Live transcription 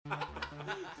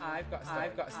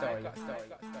I've got a story.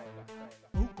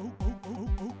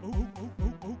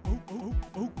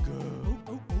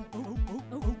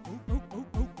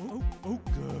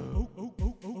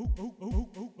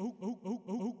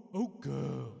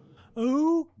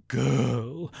 Oh,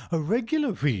 girl, a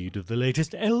regular read of the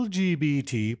latest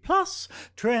LGBT plus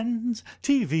trends,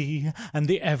 TV, and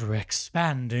the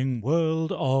ever-expanding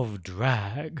world of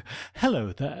drag.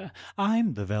 Hello there,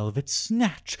 I'm the Velvet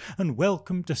Snatch, and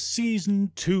welcome to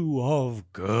Season 2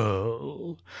 of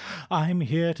Girl. I'm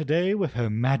here today with Her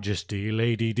Majesty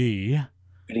Lady D.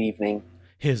 Good evening.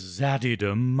 His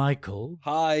Zaddydom Michael.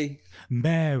 Hi.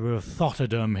 Mayor of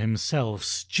Thotterdom himself,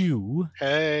 Stu.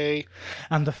 Hey.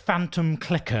 And the Phantom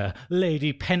Clicker,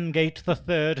 Lady Pengate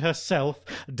III herself,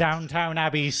 Downtown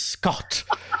Abbey Scott.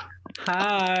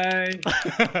 Hi.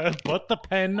 Put the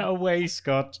pen away,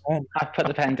 Scott. I've put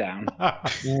the pen down.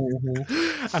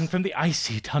 And from the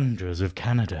icy tundras of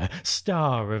Canada,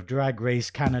 star of Drag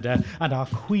Race Canada, and our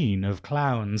queen of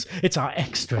clowns, it's our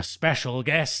extra special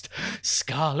guest,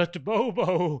 Scarlett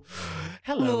Bobo.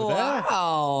 Hello there.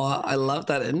 Wow, I love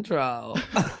that intro.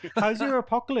 How's your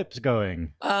apocalypse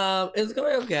going? It's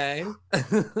going okay. You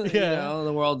know,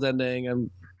 the world's ending.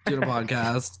 I'm doing a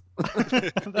podcast.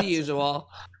 The usual.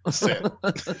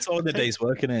 It's all the day's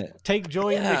work, isn't it? Take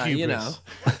joy in the hubris. You know.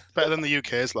 Better than the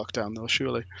UK's lockdown, though,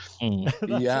 surely.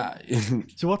 Yeah.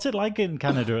 So what's it like in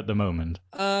Canada at the moment?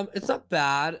 It's not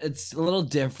bad. It's a little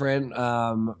different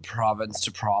province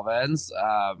to province.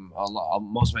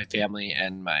 Most of my family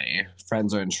and my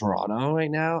friends are in Toronto right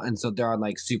now, and so they're on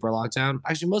like super lockdown.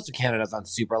 Actually, most of Canada's on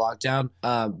super lockdown.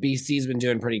 BC's been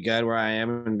doing pretty good where I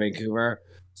am in Vancouver.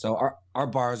 So our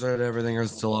bars and everything are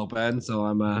still open, so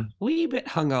I'm a wee bit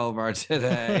hungover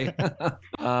today.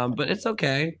 But it's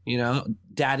okay, you know.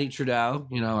 Daddy Trudeau,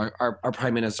 you know, our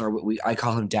prime minister, I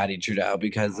call him Daddy Trudeau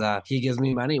because he gives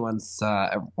me money once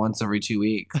every 2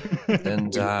 weeks.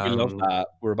 And we love that.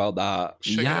 We're about that.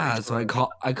 Yeah, so I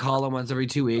call him once every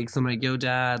 2 weeks. I'm like, yo,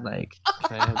 Dad, like,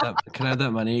 can I have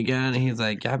that money again? And he's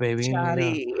like, yeah, baby.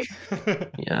 Daddy.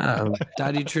 Yeah,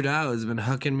 Daddy Trudeau has been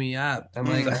hooking me up. I'm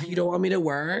like, you don't want me to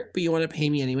work, but you want to pay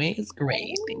me anyways?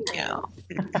 Great, thank you.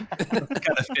 Kind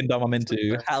of findom I'm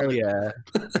into. Hell yeah.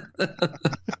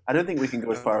 I don't think we can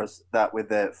go as far as that with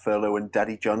Furlough and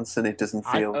Daddy Johnson. It doesn't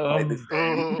feel quite this.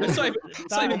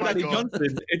 It's not even Daddy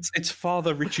Johnson. It's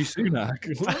Father Richie Sunak.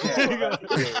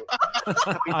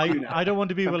 I don't want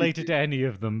to be related to any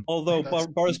of them. Although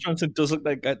Boris Johnson does look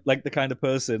like the kind of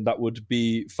person that would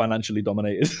be financially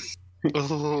dominated.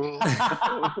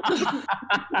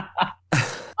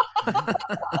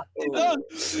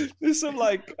 There's some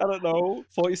like, I don't know,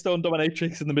 40 stone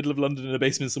dominatrix in the middle of London in a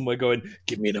basement somewhere going,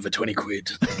 give me another 20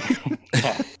 quid.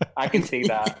 I can see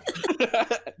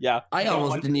that. Yeah. I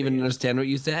almost didn't even understand what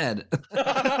you said.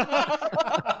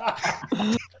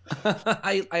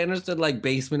 I understood like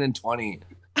basement and 20.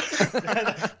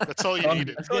 That's all you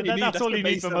needed. That's all you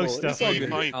need for most stuff.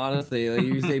 Honestly, like,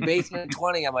 you say basement and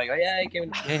 20, I'm like, oh yeah,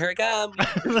 here it comes.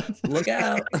 Look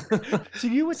out. So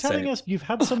you were telling us you've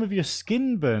had some of your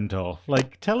skin burnt off.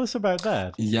 Like, tell us about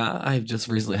that. Yeah, I've just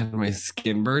recently had my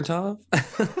skin burnt off.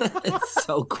 It's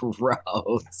so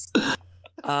gross.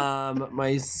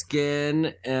 My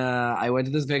skin, I went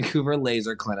to this Vancouver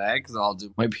laser clinic because I'll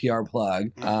do my PR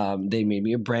plug. They made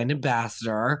me a brand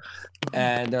ambassador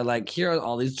and they're like, here are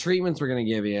all these treatments we're going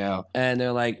to give you. And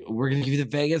they're like, we're going to give you the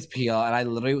Vegas peel. And I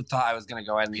literally thought I was going to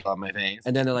go ahead and peel on my face.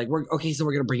 And then they're like, we're going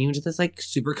to bring you into this like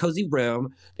super cozy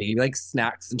room. They give you like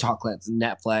snacks and chocolates and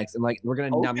Netflix. And like, we're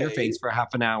going to numb your face for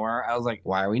half an hour. I was like,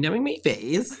 why are we numbing my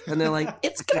face? And they're like,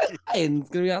 it's good. It's going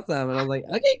to be awesome. And I was like,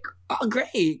 okay, oh,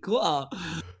 great, cool. I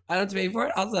don't have to pay for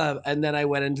it. Awesome. And then I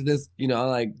went into this, you know,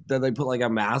 like, then they put like a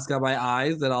mask on my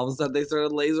eyes. Then all of a sudden they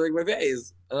started lasering my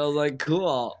face. And I was like,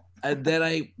 cool. And then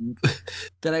I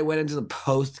went into the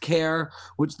post care,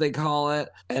 which they call it.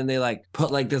 And they like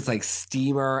put like this like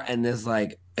steamer and this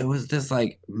like, it was this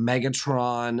like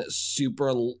Megatron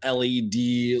super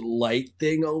LED light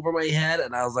thing over my head.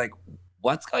 And I was like,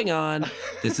 what's going on?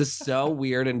 This is so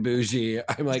weird and bougie.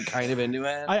 I'm like kind of into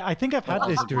it. I think I've had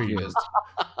this dream.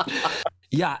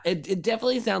 Yeah, it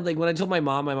definitely sounds like when I told my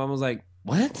mom was like,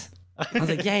 what? I was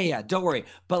like, yeah, don't worry.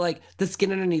 But like the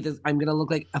skin underneath is, I'm going to look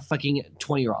like a fucking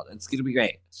 20-year-old. It's going to be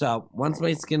great. So once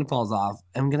my skin falls off,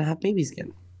 I'm going to have baby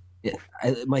skin.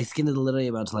 My skin is literally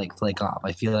about to like flake off.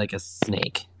 I feel like a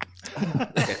snake.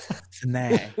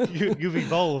 You've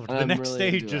evolved. The next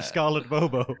really stage of Scarlett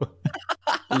Bobo.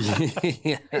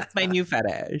 Yeah. It's my new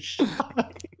fetish.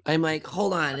 I'm like,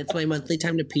 hold on, it's my monthly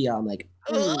time to pee. I'm like,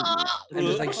 I'm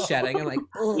just like shedding. I'm like,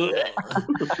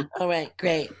 all right,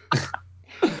 great.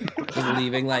 just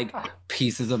leaving like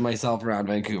pieces of myself around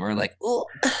Vancouver. Like, oh,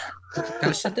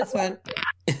 gotta shut this one.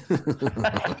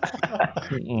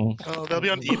 Oh, they'll be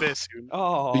on eBay soon.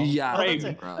 Oh, Yeah, Frame.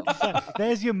 that's gross.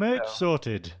 There's your merch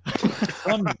sorted.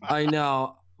 I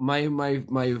know. My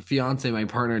fiance, my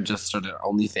partner, just started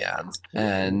OnlyFans,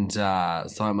 and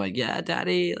so I'm like, yeah,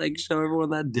 daddy, like show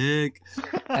everyone that dick.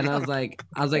 And I was like,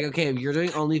 okay, if you're doing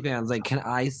OnlyFans, like, can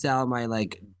I sell my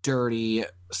like dirty,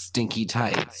 stinky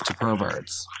tights to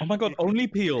perverts? Oh my god, only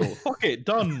peel. Fuck it,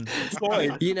 done.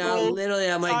 Sorted. You know,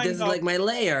 literally, I'm like, this is Signed like my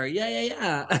layer.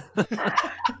 Yeah.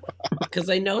 Because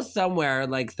I know somewhere,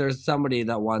 like, there's somebody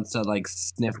that wants to like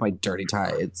sniff my dirty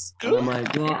tights, and I'm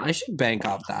like, well, I should bank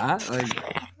off that. Like,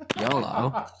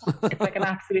 YOLO. It's like an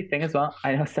absolute thing as well.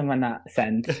 I know someone that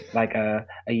sent like a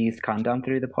used condom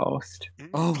through the post.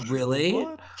 Oh, really?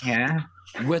 What? Yeah.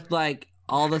 With like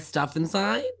all the stuff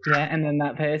inside? Yeah, and then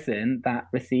that person that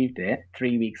received it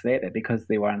 3 weeks later because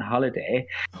they were on holiday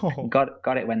Oh. got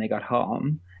it when they got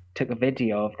home, took a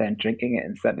video of them drinking it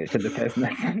and sent it to the person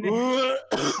that sent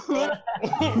it.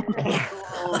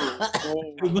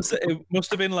 It must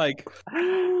have been like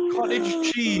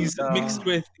cottage cheese mixed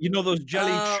with, you know, those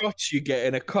jelly shots you get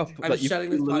in a cup. I'm that you shutting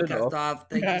this fill the lid podcast off.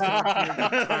 Thank you so much for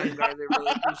your time, guys. I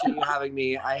really appreciate you having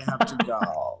me. I have to go.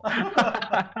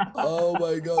 Oh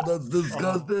my god, that's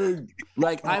disgusting.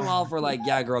 Like, I'm all for like,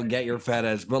 yeah, girl, get your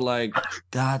fetish, but like,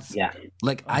 that's Yeah.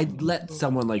 like, I'd let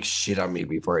someone like shit on me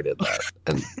before I did that,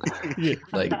 and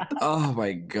like, oh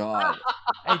my god,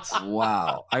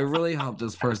 wow. I really hope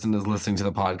this person is listening to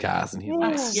the podcast and he's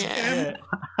like, yeah,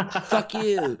 fuck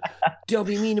you, don't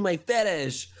be mean to my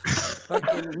fetish.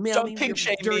 Fucking mail Don't me pink your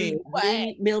shame dirty,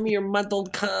 mail me your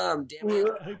month-old cum, damn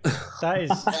it. That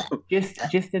is.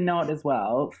 Just a note as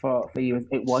well for you,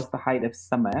 it was the height of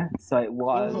summer, so it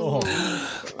was.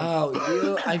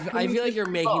 Oh, I feel like you're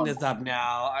making this up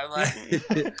now. I'm like,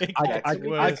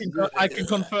 I can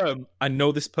confirm. I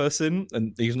know this person,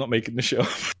 and he's not making the show.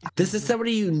 this is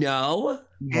somebody you know?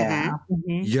 Yeah.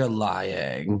 You're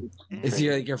lying. Is he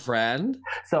like your friend?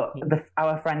 So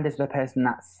our friend is the person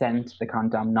that sent the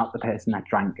condom, not the person that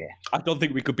drank it. I don't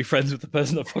think we could be friends with the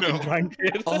person that fucking No. drank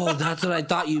it. Oh, that's what I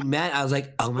thought you meant. I was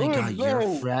like, oh my god, you're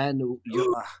a friend.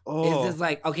 Oh. Is this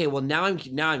like okay? Well, now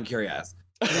I'm curious.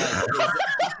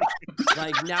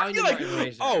 Like now I need You're more like,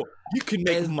 information. oh, you can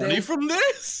make Is money this- from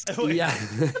this? yeah,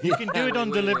 You can do it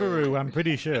on Deliveroo, I'm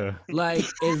pretty sure. Like,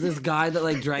 is this guy that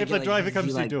like drank If it, the like, driver is he, comes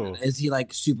to like, your door. Is he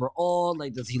like super old?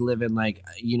 Like, does he live in like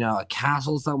a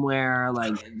castle somewhere?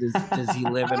 Like, does he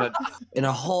live in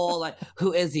a hole? Like,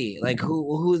 who is he? Like,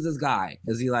 who is this guy?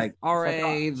 Is he like our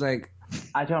age? Like,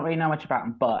 I don't really know much about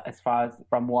him, but as far as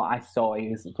from what I saw, he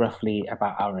was roughly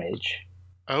about our age.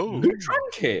 Oh, Who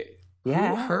drank it?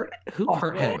 Yeah. who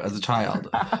hurt him as a child?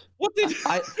 What did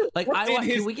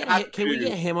Can we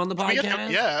get him on the Can we get podcast?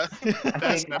 them? Yeah. I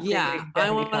That's think- Yeah, I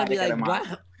definitely want to try be get like, him on.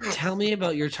 what? Tell me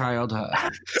about your childhood.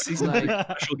 season Like,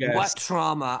 special guest? What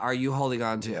trauma are you holding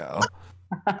on to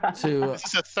This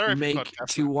is a therapy make podcast.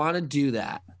 to want to do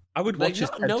that? I would Like, watch his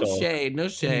no TED Talk. shade, no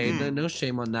Mhm. no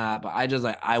shame on that. But I just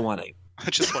like I want to, I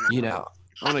just want to. you know,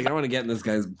 I want to get in this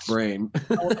guy's brain.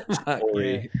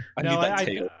 Story. I No, need that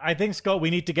tail. I think, Scott, we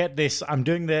need to get this, I'm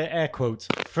doing the air quotes,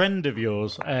 friend of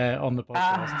yours on the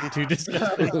podcast to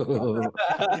discuss this.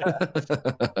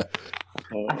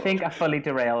 I think I fully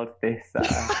derailed this.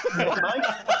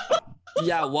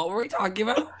 Yeah, what were we talking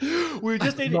about? We're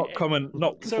just in, Not coming,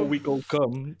 not So- before we go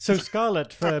come. So,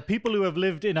 Scarlett, for people who have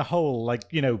lived in a hole, like,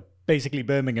 basically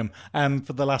Birmingham,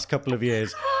 for the last couple of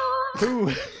years,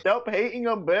 who... Stop hating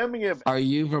on Birmingham. Are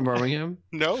you from Birmingham?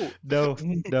 No. No,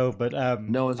 but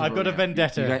No one's from I've got a Birmingham.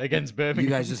 vendetta You guys- against Birmingham. You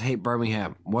guys just hate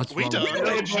Birmingham. What's We wrong don't.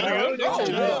 with you?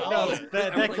 No,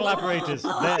 they're collaborators.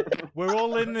 We're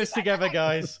all in this together,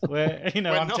 guys. We're I'm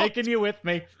not. taking you with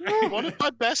me. One of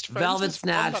my best friends. Velvet is from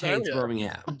Snatch that hates area.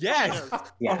 Birmingham. Yes.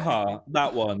 Yeah.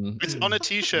 That one. It's on a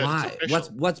T-shirt. Why? It's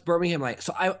official. What's Birmingham like?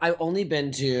 So I've only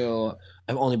been to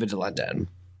London.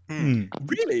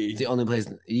 Really? It's the only place.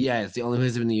 Yeah, it's the only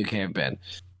place in the UK I've been.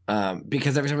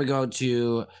 Because every time we go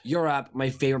to Europe, my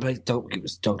favorite place.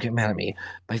 Don't get mad at me.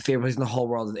 My favorite place in the whole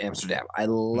world is Amsterdam. I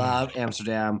love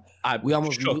Amsterdam. We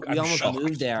almost shocked.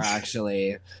 moved there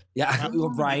actually. Yeah,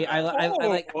 right. I'm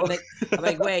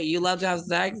like, wait, you love to have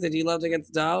sex and you love to get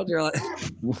stoned? You're like,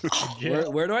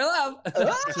 where do I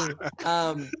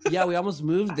love? Yeah, we almost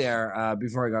moved there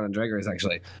before I got on Drag Race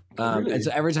actually. And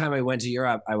so every time I went to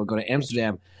Europe, I would go to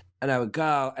Amsterdam. and I would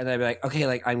go, and I'd be like, okay,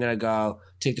 like I'm gonna go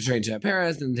take the train to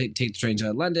Paris and take the train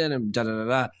to London and da da da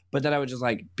da. But then I would just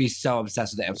like be so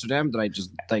obsessed with Amsterdam that I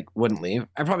just like wouldn't leave.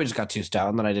 I probably just got too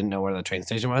stoned that I didn't know where the train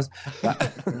station was.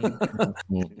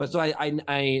 But so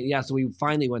so we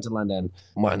finally went to London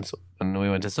once. And we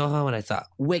went to Soho and I saw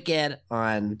Wicked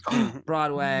on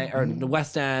Broadway or the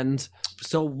West End.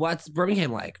 So what's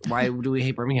Birmingham like? Why do we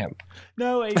hate Birmingham?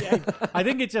 No, I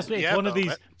think it's Yeah, one of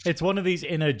these. It's one of these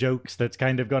inner jokes that's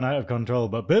kind of gone out of control.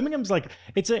 But Birmingham's like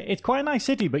it's quite a nice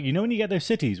city. But you know when you get those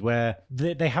cities where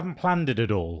they haven't planned it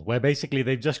at all, where basically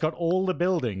they've just got all the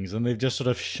buildings and they've just sort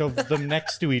of shoved them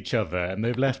next to each other and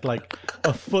they've left like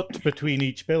a foot between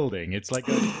each building. It's like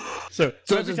so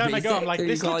every time I go, I'm like,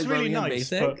 this looks really nice.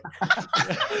 But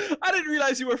I didn't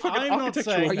realize you were fucking I'm not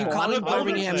architectural. saying Are you that. calling I would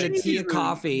Birmingham the say- tea and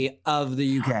coffee of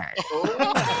the UK?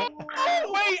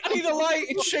 Oh, wait, I need a light.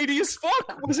 It's shady as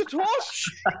fuck. What is it, Tosh?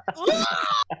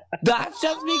 That's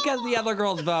just because the other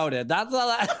girls voted. That's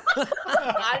all.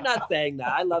 I'm not saying that.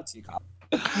 I love tea and coffee.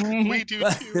 We do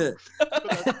too.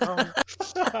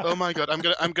 Oh my god, I'm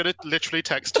gonna literally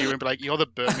text you and be like, "You're the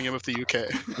Birmingham of the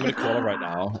UK." I'm gonna call her right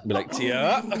now. Be like,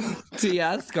 Tia,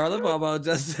 Tia, Scarlet Bobo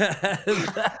just said.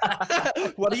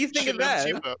 what do you think She of loves that?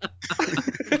 you, but-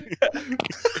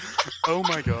 Oh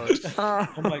my god. Oh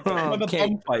my god, have a Okay.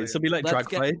 bum fight. So be like drag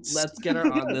fights. Let's get her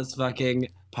on this fucking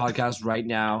podcast right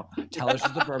now. Tell her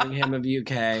she's the Birmingham of the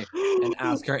UK and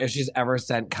ask her if she's ever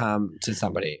sent cum to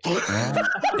somebody in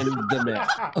the mix.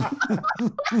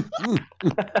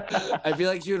 I feel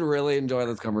like she would really enjoy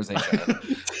this conversation.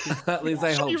 At least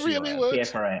I hope She she really would. would. Yeah,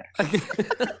 for it.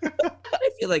 I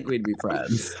feel like we'd be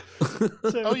friends. So,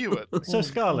 Oh, you would. So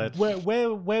Scarlett,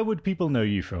 where would people know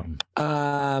you from?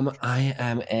 I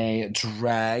am a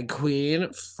drag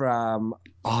queen from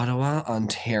Ottawa,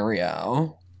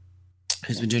 Ontario,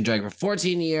 who's been doing drag for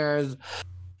 14 years,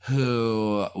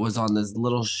 who was on this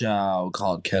little show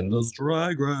called Canada's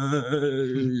Drag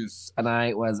Race. And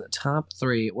I was top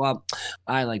 3. Well,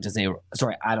 I like to say,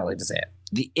 sorry, I don't like to say it.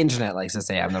 The internet likes to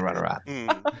say I'm the runner-up.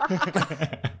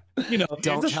 You know,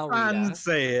 Don't the tell fans Rita.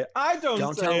 say it. I don't say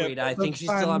Don't tell it, Rita. I but think the she's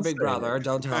still on fans Big say Brother. it.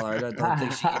 Don't tell her. I don't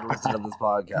think she can listen to this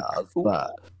podcast.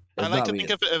 But I like to think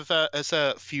of it as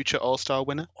a future All-Star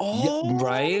winner. yeah,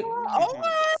 right?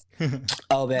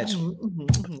 Oh,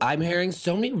 bitch. I'm hearing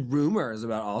so many rumors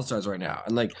about All Stars right now.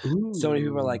 And like, so many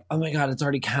people are like, oh my God, it's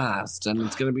already cast and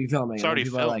it's going to be filming. It's And already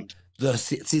people are like, filmed.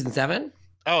 season 7?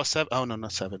 Oh, 7. Oh, no,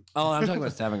 not 7. Oh, I'm talking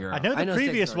about 7, girl. I know the 6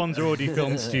 previous ones are already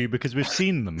filmed, Stu, because we've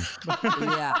seen them.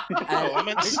 Yeah. Oh, I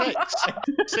meant 6.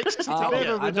 6 isn't Oh, out bit yet.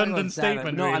 of a I'm talking redundant about 7.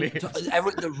 statement, No, really.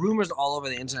 the rumors all over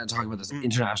the internet talking about this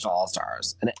international All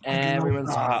Stars, and everyone's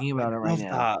talking about it right Love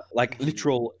now. that. Like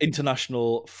literal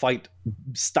international fight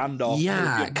standoff.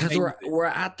 Yeah, because we're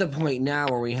at the point now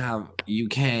where we have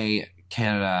UK,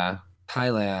 Canada,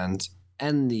 Thailand,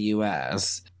 and the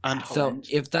US. And So Holland.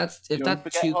 if that's Don't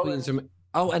forget two Holland. queens from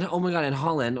oh my god, and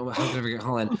Holland. Oh, how could I forget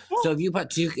Holland? So if you put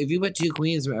two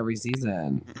queens from every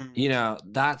season, you know,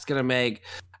 that's gonna make,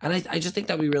 and I just think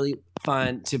that'd be really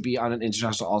fun to be on an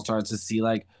international All Stars to see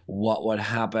like what would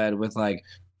happen with like,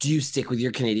 do you stick with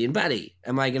your Canadian buddy?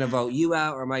 Am I gonna vote you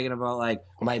out, or am I gonna vote like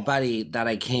my buddy that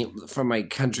I came from my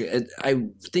country? I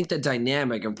think the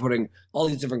dynamic of putting all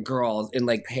these different girls in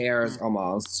like pairs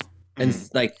almost, and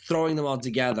like throwing them all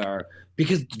together.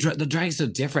 Because the drag's so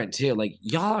different too. Like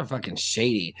y'all are fucking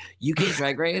shady. UK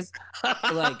Drag Race,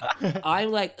 like I'm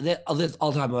like this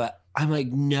all the time. But I'm like,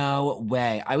 no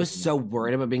way. I was so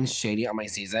worried about being shady on my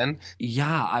season.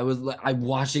 Yeah, I'm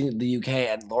watching the UK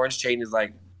and Lawrence Chain is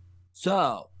like,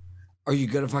 so are you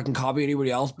gonna fucking copy anybody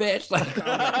else, bitch?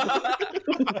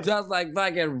 Like, just like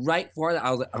fucking right for that.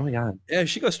 I was like, oh my god. Yeah,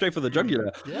 she goes straight for the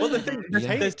jugular. Well, the thing,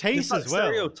 Yeah. there's Taste that as well.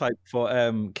 stereotype for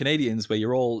Canadians where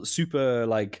you're all super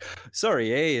like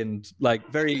sorry, and like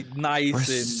very nice We're and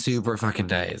super fucking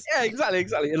days. yeah,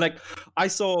 exactly. And like I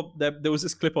saw there was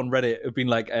this clip on Reddit of being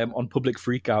like on public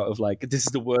freak out of like, this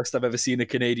is the worst I've ever seen a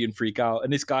Canadian freak out,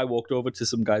 and this guy walked over to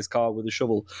some guy's car with a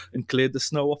shovel and cleared the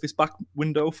snow off his back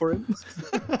window for him.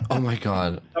 Oh my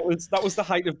god. That was the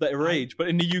height of their rage. But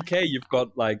in the UK, you've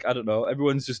got like, I don't know,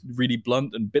 everyone's just really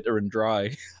blunt and bitter and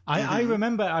dry. I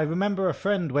remember a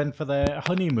friend went for their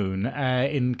honeymoon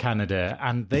in Canada,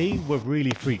 and they were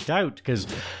really freaked out because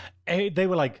they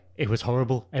were like, it was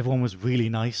horrible. Everyone was really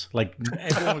nice. Like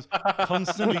everyone was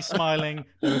constantly smiling.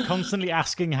 They were constantly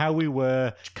asking how we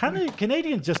were.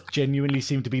 Canadians just genuinely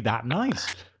seem to be that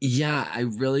nice. Yeah, I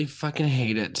really fucking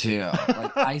hate it too.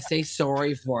 Like I say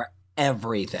sorry for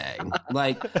everything.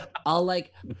 Like I'll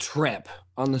like trip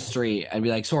on the street and be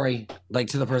like sorry, like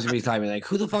to the person beside me, like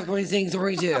who the fuck am I saying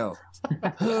sorry to?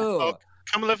 Who? Oh,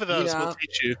 come live with us. Yeah. We'll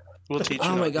teach you. We'll teach you.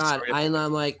 Oh my the god! story of-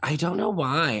 I'm like, I don't know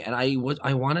why, and I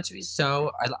want it to be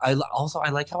so. I also I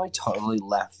like how I totally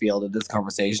left field in this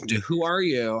conversation. To who are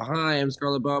you? Hi, I'm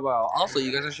Scarlet Bobo. Also,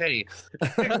 you guys are shady.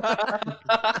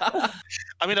 I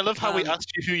mean, I love how we Um,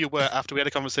 asked you who you were after we had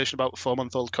a conversation about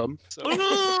 4-month-old cum. So.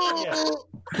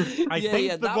 I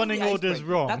think the that was running order's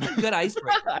icebreaker. wrong. That's a good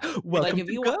icebreaker. Welcome if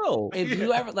to you- Girl. If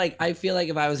you ever like, I feel like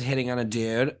if I was hitting on a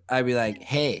dude, I'd be like,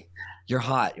 "Hey, you're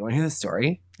hot. You want to hear the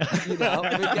story?" You know,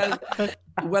 because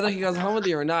whether he goes home with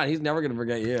you or not, he's never gonna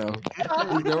forget you. He's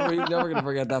never gonna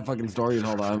forget that fucking story you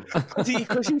told him.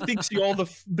 Because he thinks you're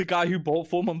the guy who bought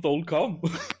 4-month-old cum.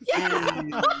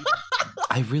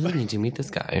 I really need to meet this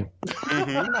guy.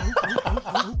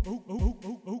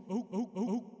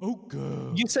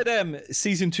 You said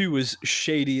season 2 was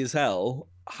shady as hell.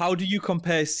 How do you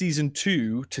compare season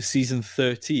 2 to season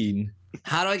 13?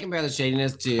 How do I compare the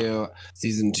shadiness to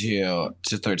season 2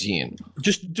 to 13?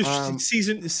 Just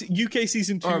season UK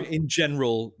season 2 or- in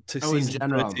general to Oh, in season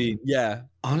general. 13. Yeah.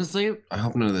 Honestly, I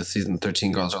hope none of the season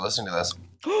 13 girls are listening to this.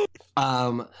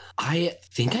 I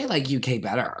think I like UK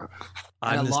better.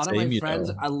 I'm And the a lot same, of my you friends,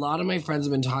 know. a lot of my friends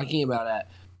have been talking about it.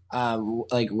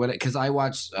 Like when because I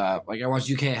watch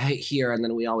UK here, and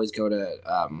then we always go to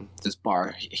this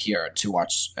bar here to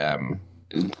watch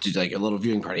do like a little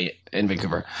viewing party in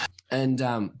Vancouver, and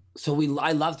so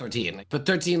I love 13, but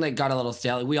 13 like got a little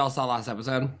stale. We all saw last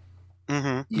episode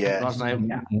Yeah. last night.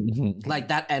 Yeah. Like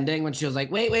that ending when she was like,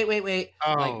 wait, like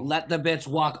Oh. let the bitch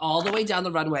walk all the way down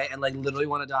the runway and like literally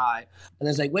want to die, and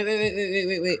it's like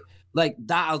wait, like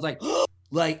that. I was like,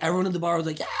 like everyone in the bar was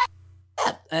like,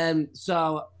 yeah, and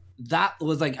so that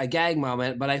was like a gag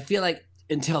moment. But I feel like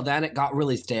until then it got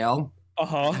really stale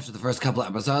Uh-huh. after the first couple of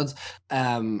episodes,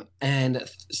 and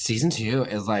season 2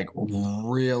 is like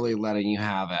really letting you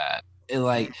have it. It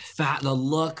like the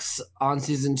looks on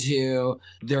season 2,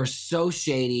 they're so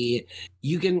shady.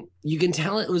 You can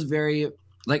tell it was very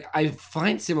like, I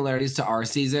find similarities to our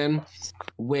season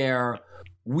where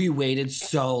we waited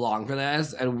so long for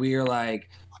this and we're like,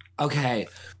 okay,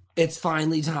 it's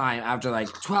finally time after like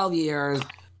 12 years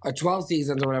or 12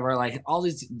 seasons or whatever, like all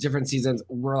these different seasons.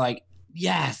 We're like,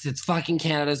 yes, it's fucking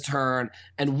Canada's turn.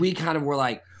 And we kind of were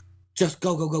like, just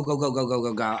go.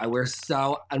 And we're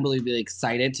so unbelievably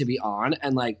excited to be on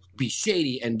and like be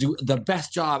shady and do the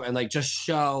best job and like just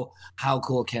show how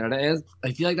cool Canada is.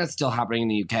 I feel like that's still happening in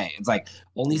the UK. It's like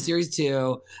only series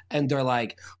 2, and they're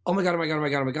like, oh my god,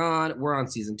 we're on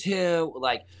season 2.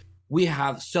 Like we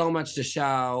have so much to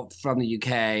show from the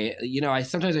UK. You know, I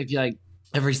sometimes feel like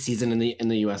every season in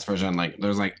the US version, like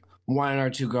there's like one or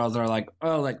two girls that are like,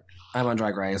 oh, like I'm on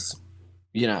Drag Race,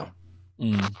 you know.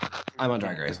 I'm on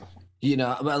Drag Race. You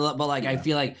know, but like I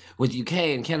feel like with UK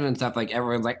and Canada and stuff, like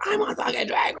everyone's like, I'm on fucking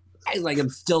Drag Race. Like I'm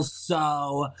still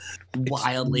so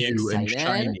wildly New and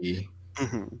excited. shiny.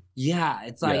 Yeah,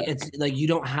 it's like it's like you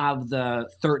don't have the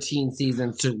 13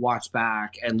 seasons to watch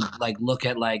back and like look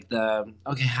at like the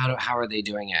okay, how are they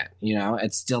doing it? You know,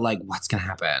 it's still like what's gonna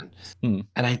happen, and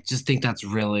I just think that's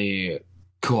really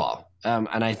cool. And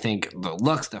I think the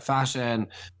looks, the fashion,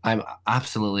 I'm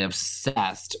absolutely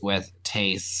obsessed with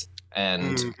Tace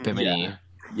and Bimini.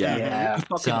 Yeah.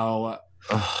 So,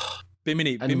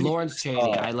 Bimini. and Bimini. Lawrence Chaney,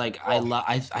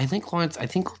 I think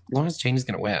Lawrence Chaney's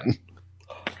gonna win.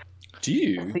 Do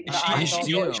you? I Is she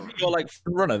do. your like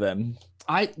front runner then?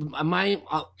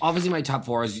 Obviously my top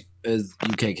 4 is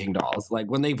UK King Dolls. Like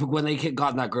when they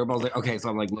got in that group, I was like, okay, so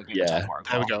I'm like looking at the top 4.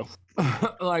 There we go.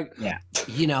 Like, Yeah.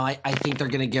 You know, I think they're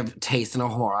gonna give Taste and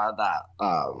Ahura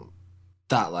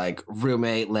that like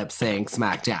roommate lip sync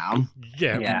smackdown.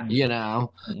 Yeah. You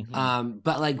know,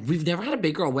 but like we've never had a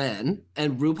big girl win,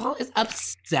 and RuPaul is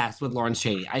obsessed with Lawrence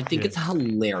Chaney. I think it's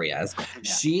hilarious.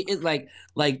 She is like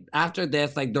after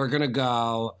this, like they're gonna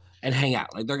go and hang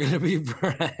out, like they're gonna be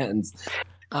friends.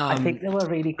 I think they were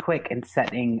really quick in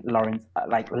setting Lawrence's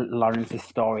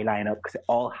storyline up because it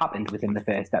all happened within the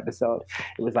first episode.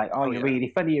 It was like, you're really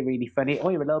funny. Oh,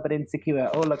 you're a little bit insecure.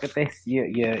 Oh, look at this. You're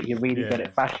really good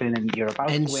at fashion and you're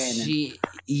about and to win.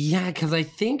 because I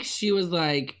think she was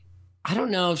like, I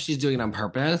don't know if she's doing it on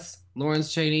purpose,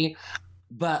 Lawrence Chaney,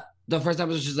 but the first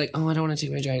episode she's like, oh, I don't want to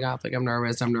take my drag off. Like I'm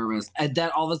nervous. And then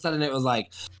all of a sudden it was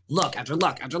like, look after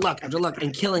look,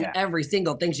 and killing every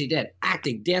single thing she did.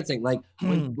 Acting, dancing. Like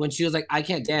when she was like, I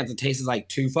can't dance, and Taste is like,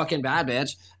 too fucking bad,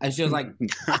 bitch. And she was like,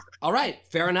 all right,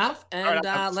 fair enough. And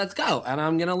let's go. And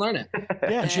I'm going to learn it.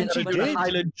 Yeah, And she she Like did. a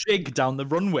Highland jig down the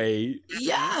runway.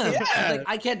 Yeah. Like,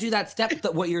 I can't do that step,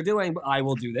 what you're doing, but I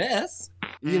will do this,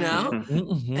 you know?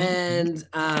 And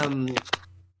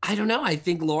I don't know. I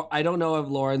think I don't know if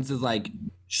Lawrence is like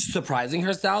surprising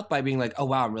herself by being like, oh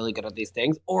wow, I'm really good at these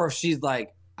things, or if she's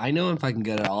like, I know I'm fucking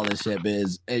good at all this shit,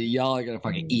 biz, and y'all are gonna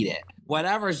fucking eat it.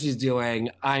 Whatever she's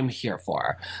doing, I'm here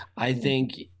for. I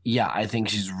think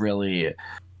she's really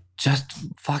just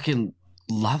fucking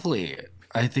lovely.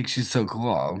 I think she's so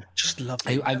cool. Just love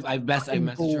I've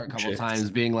messaged her a couple times,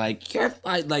 being like, "You're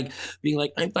fine," like being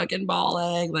like, "I'm fucking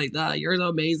bawling," like, "You're so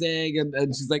amazing,"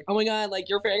 and she's like, "Oh my god, like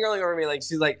you're fangirling over me," like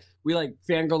she's like, we like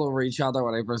fangirled over each other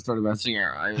when I first started messaging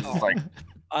her. I was just like,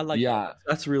 I like that.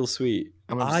 That's real sweet.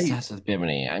 I'm obsessed with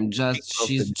Bimini.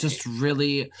 She's just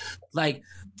really like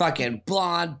fucking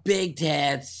blonde, big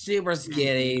tits, super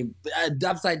skinny,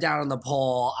 upside down on the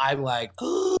pole. I'm like,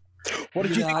 what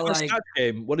did you think of a Snatch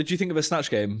Game? What did you think of a Snatch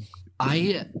Game?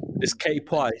 It's Katie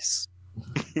Price.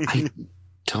 I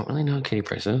don't really know what Katie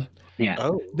Price is. Yeah.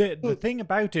 Oh. The thing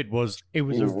about it was a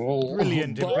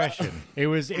brilliant impression. It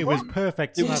was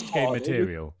perfect Snatch Game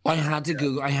material. I had to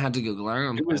Google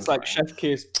her. It was like Chef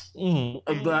Kiss.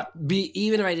 But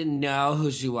even if I didn't know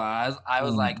who she was, I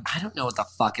was like, I don't know what the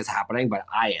fuck is happening, but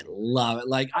I love it.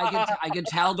 Like I could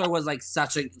tell there was like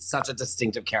such a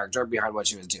distinctive character behind what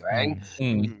she was doing,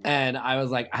 and I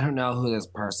was like, I don't know who this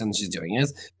person she's doing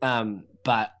is,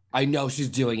 but I know she's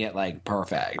doing it like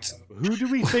perfect. Who do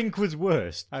we think was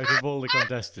worst out of all the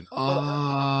contestants?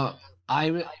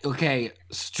 I'm okay,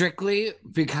 strictly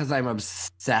because I'm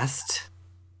obsessed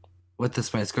with the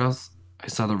Spice Girls. I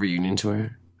saw the reunion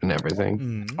tour and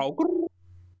everything.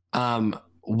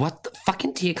 What the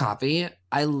fucking Tia Coffee?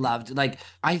 I loved. Like,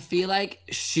 I feel like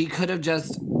she could have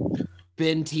just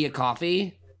been Tia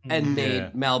Coffee and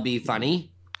made Mel B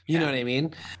funny. You know what I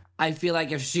mean? I feel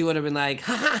like if she would have been like,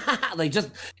 ha, ha, ha, ha, like just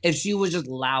if she was just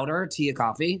louder, Tia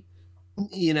Coffee,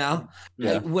 you know,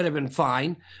 it would have been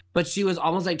fine. But she was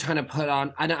almost like trying to put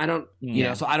on. I don't, you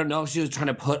know. So I don't know if she was trying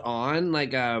to put on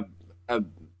like a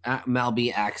Mel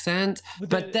B accent.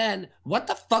 But then, what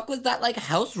the fuck was that like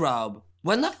house robe?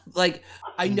 When the like,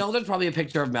 I know there's probably a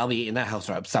picture of Mel B in that house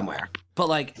robe somewhere, but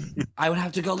like, I would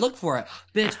have to go look for it.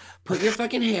 Bitch, put your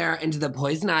fucking hair into the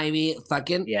poison ivy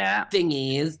fucking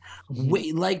thingies.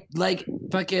 Wait, like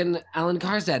fucking Alan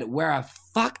Carr said, wear a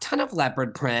fuck ton of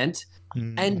leopard print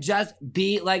and just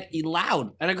be like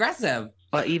loud and aggressive.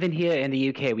 Well, even here in the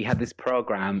UK, we had this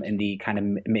program in the kind of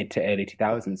mid to early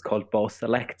 2000s called Boss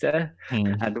Selector.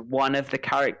 And one of the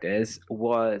characters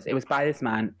was by this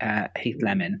man, Heath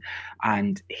Lemon,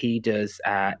 and he does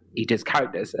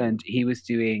characters. And he used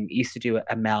to do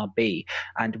a Mel B.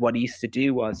 And what he used to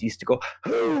do was he used to go,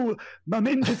 "Oh, my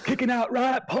minge is kicking out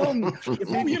right, pong.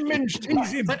 You minge,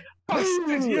 tease him.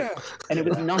 Bastard, yeah." And it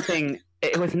was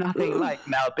nothing like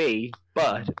Mel B,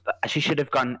 but she should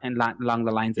have gone along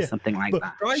the lines of something like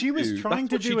that. She was trying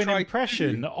to do an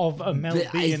impression of a Mel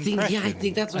B impression. Yeah, I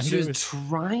think that's what she was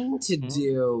trying to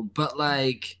do. But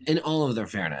like, in all of their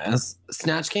fairness,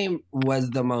 Snatch Game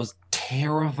was the most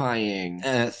terrifying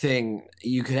thing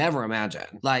you could ever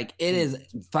imagine. Like, it is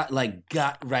like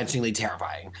gut-wrenchingly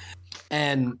terrifying.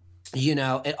 And you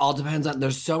know, it all depends on.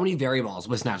 There's so many variables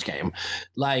with Snatch Game.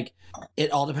 Like,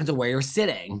 it all depends on where you're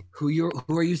sitting. Who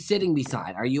are you sitting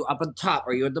beside? Are you up at the top?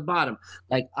 Are you at the bottom?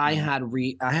 Like, I had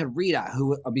Rita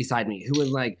who beside me, who was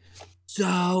like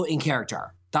so in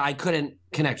character that I couldn't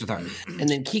connect with her. And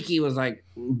then Kiki was like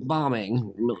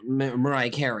bombing Mariah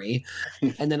Carey,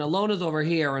 and then Alona's over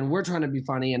here, and we're trying to be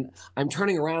funny, and I'm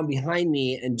turning around behind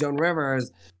me, and Joan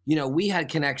Rivers. You know, we had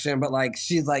connection, but like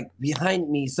she's like behind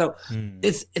me, so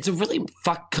it's a really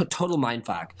total mind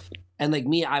fuck. And like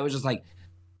me, I was just like,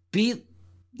 be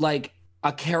like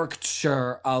a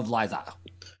caricature of Liza.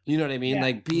 You know what I mean?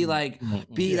 Like be that.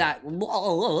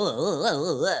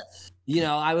 You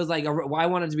know, I was like, I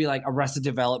wanted to be like Arrested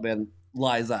Development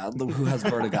Liza, who has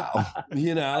vertigo.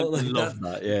 You know, I love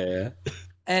that. Yeah.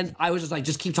 And I was just like,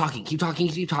 just keep talking. You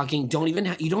don't even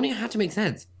have to make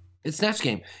sense. It's Snatch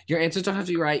Game. Your answers don't have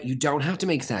to be right. You don't have to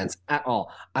make sense at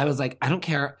all. I was like, I don't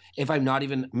care if I'm not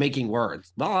even making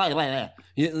words.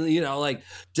 You know, like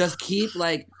just keep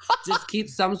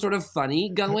some sort of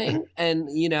funny going, and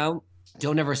you know,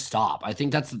 don't ever stop. I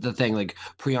think that's the thing. Like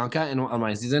Priyanka on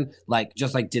my season, like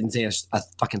just like didn't say a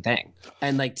fucking thing,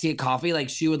 and like Tia Coffee, like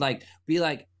she would like be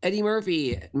like Eddie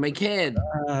Murphy, my kid.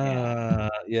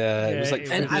 It was like,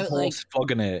 and I like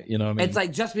flogging it. You know what I mean? It's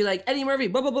like just be like Eddie Murphy,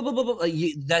 blah blah blah blah blah. Like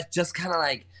that's just kind of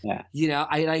like, you know.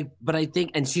 But I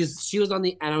think, and she was on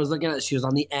the, and I was looking at it. She was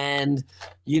on the end,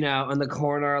 you know, in the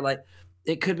corner, like.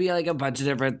 It could be like a bunch of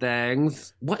different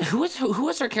things. Who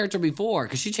was her character before?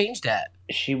 Because she changed it.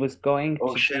 She was going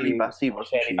to Shirley Bassey, wasn't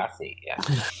she? Shirley Bassey, yeah.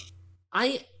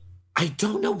 I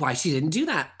don't know why she didn't do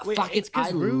that. Wait, Fuck it's it. 'cause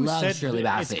I Rue love said Shirley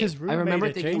that- it's Bassey. 'cause Rue I remember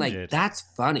made her thinking change like, it. that's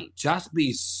funny. Just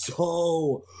be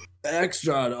so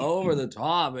extra and over the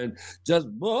top and just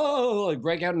like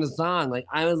break out into song. Like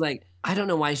I was like, I don't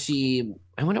know why she.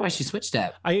 I wonder why she switched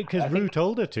it. Because Rue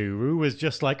told her to. Rue was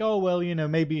just like, oh, well,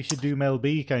 maybe you should do Mel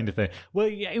B kind of thing. Well,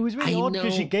 yeah, it was really I odd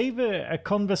because she know. gave her a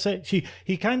conversation.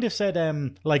 He kind of said,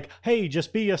 like, hey,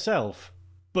 just be yourself,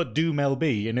 but do Mel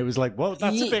B. And it was like, well,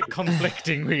 that's a bit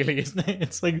conflicting, really, isn't it?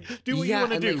 It's like, do what you want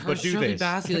to and, do, like, her but do Shirley this.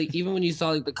 Bassey, like even when you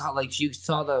saw like you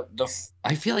saw the.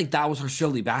 I feel like that was her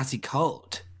Shirley Bassey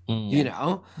coat. You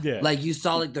know, Yeah. like you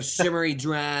saw like the shimmery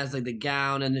dress, like the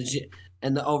gown and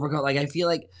the overcoat. Like I feel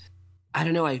like I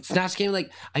don't know. Snatch Game.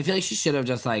 Like I feel like she should have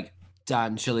just like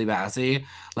done Shirley Bassey.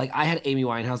 Like I had Amy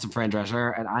Winehouse and Fran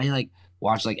Drescher, and I like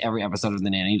watched like every episode of The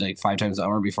Nanny like 5 times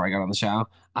over before I got on the show.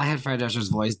 I had Fran Drescher's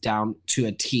voice down to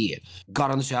a T.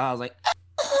 Got on the show, I was like,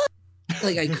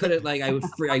 like I couldn't, like I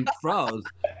froze,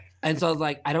 and so I was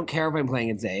like, I don't care if I'm playing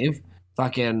it safe.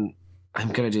 Fucking, I'm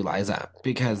gonna do Liza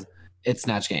because it's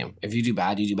Snatch Game. If you do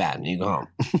bad, you do bad, and you go home.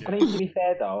 I think to be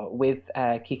fair though, with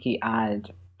Kiki and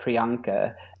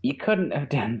Priyanka, you couldn't have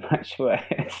done much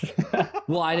worse.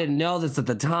 Well, I didn't know this at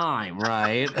the time,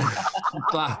 right?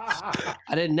 But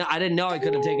I didn't know I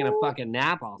could have taken a fucking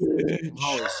nap all season.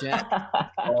 Holy shit.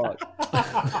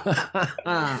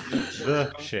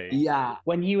 The shade. Yeah.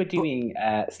 When you were doing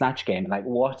Snatch Game, like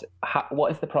what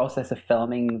is the process of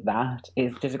filming that?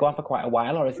 Does it go on for quite a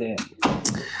while, or is it?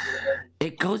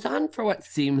 It goes on for what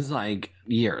seems like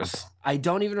years. I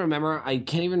don't even remember. I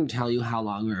can't even tell you how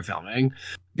long we were filming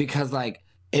because like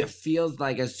it feels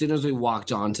like as soon as we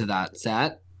walked onto that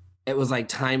set, it was like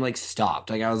time like stopped.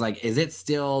 Like I was like, is it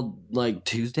still like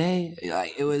Tuesday?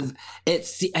 Like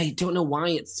I don't know why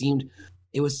it seemed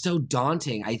it was so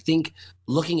daunting. I think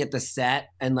looking at the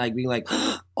set and like being like,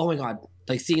 oh my God,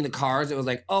 like seeing the cars, it was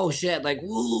like, oh shit, like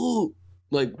woo.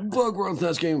 Like, fuck, we're on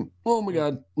Snatch Game. Oh my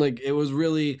God. Like, it was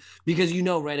really, because you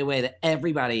know right away that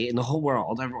everybody in the whole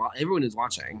world, everyone who's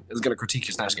watching is going to critique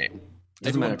your Snatch Game.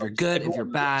 Doesn't matter if you're good, if you're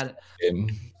bad.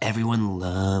 Everyone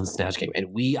loves Snatch Game.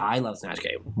 And I love Snatch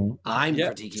Game. I'm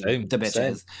critiquing the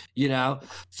bitches, you know?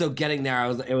 So getting there,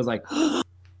 it was like, oh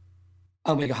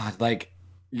my God, like,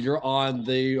 you're on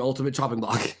the ultimate chopping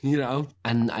block, you know?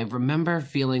 And I remember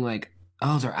feeling like,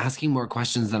 oh, they're asking more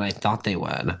questions than I thought they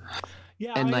would.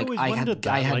 Yeah, And like always I wondered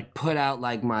had that, like, put out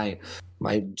like my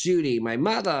Judy, my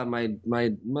mother, my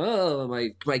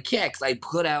kicks. I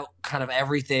put out kind of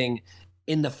everything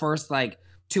in the first like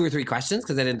 2 or 3 questions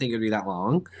because I didn't think it would be that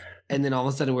long. And then all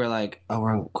of a sudden we're like, oh,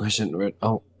 we're on question.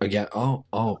 Again. And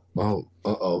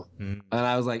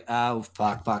I was like, oh,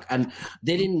 fuck. And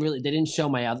they didn't show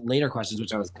my later questions,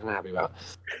 which I was kind of happy about.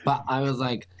 But I was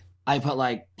like, I put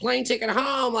like plane ticket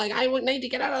home. Like I would need to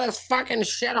get out of this fucking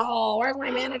shithole. Where's my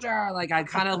manager? Like I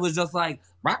kind of was just like,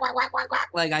 whack.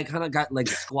 Like I kind of got like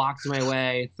squawked my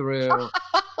way through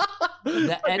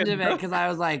the end of it because I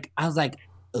was like,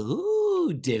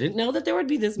 ooh, didn't know that there would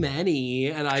be this many,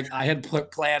 and I had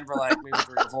planned for like maybe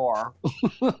 3 or 4.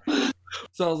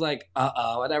 So I was like,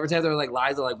 and every time there was like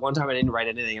Liza, like one time I didn't write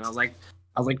anything, and I was like,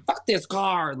 fuck this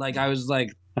card. Like I was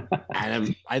like.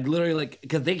 And I literally like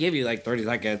because they give you like 30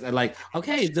 seconds and like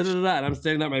okay and I'm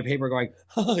staring at my paper going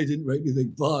oh, I didn't write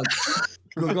anything fuck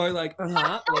going like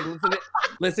like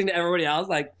listening to everybody else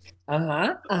like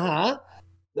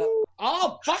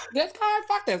oh fuck this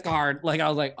card like I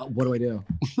was like oh, what do I do?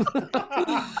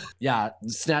 Yeah,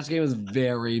 Snatch Game was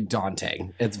very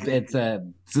daunting. It's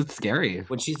scary.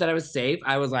 When she said I was safe,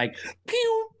 I was like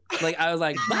pew. Like I was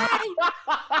like bye.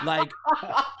 Like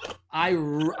I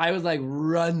was like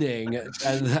running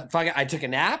and fucking I took a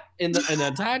nap in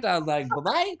the time. I was like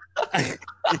bye.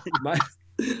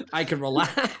 I can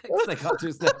relax. I got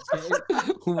through Snatch Game.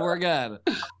 We're good.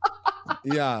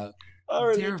 Yeah.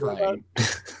 Terrifying.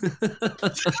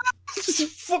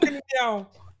 Fucking down.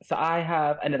 So I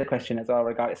have another question as well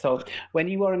regarding. So when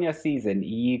you were on your season,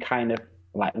 you kind of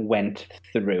like went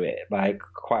through it like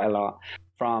quite a lot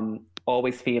from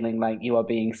always feeling like you are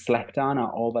being slept on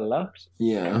or overlooked.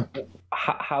 Yeah.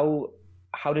 How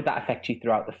did that affect you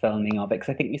throughout the filming of it? Because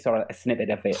I think we saw a snippet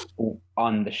of it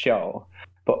on the show,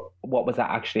 but what was that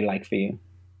actually like for you?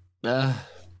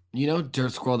 You know,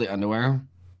 Dirt Squirrel the underwear.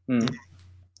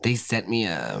 They sent me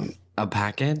a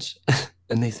package.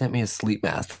 And they sent me a sleep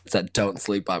mask that said, "Don't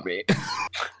sleep on me."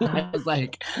 I was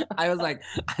like, I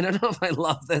don't know if I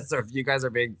love this or if you guys are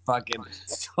being fucking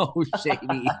so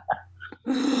shady.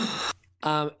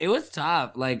 It was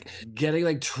tough, like getting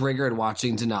like triggered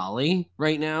watching Denali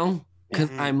right now because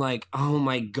I'm like, oh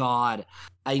my God,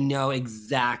 I know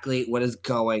exactly what is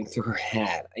going through her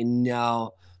head. I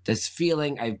know this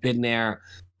feeling. I've been there.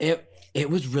 It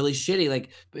was really shitty. Like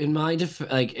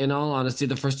in all honesty,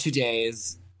 the first 2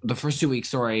 weeks, the first 2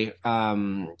 weeks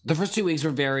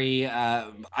were very, I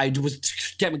was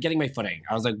getting my footing.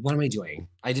 I was like, what am I doing?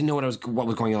 I didn't know what was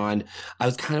going on. I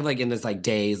was kind of like in this like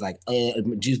daze, like,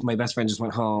 my best friend just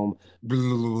went home,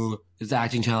 his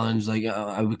acting challenge, like,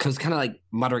 I was kind of like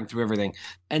muttering through everything.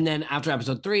 And then after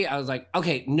episode 3, I was like,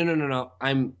 okay, no,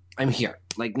 I'm here.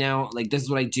 Like now, like this is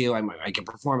what I do. I can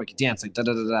perform, I can dance, like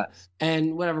da-da-da-da.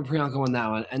 And whatever, Priyanka won that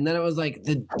one. And then it was like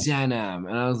the denim.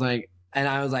 And I was like,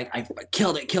 I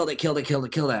killed it.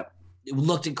 It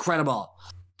looked incredible.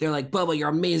 They're like, Bubba, you're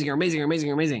amazing.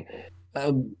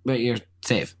 But you're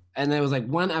safe. And then it was like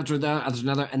one after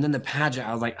another. And then the pageant,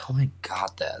 I was like, oh my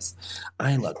God,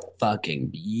 I look fucking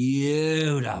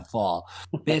beautiful.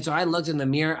 Bitch, so I looked in the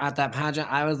mirror at that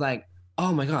pageant. I was like,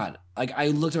 oh my God. Like I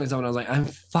looked at myself and I was like, I'm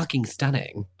fucking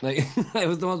stunning. Like it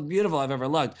was the most beautiful I've ever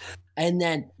looked. And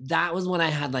then that was when I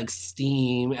had like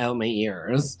steam out my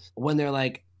ears when they're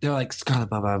like, Scarlett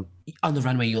Bubba, on the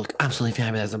runway, you look absolutely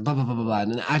fabulous, and blah, blah, blah, blah, blah.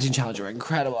 And the acting challenge, you're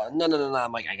incredible. No.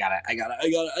 I'm like, I got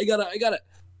it.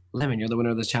 Lemon, you're the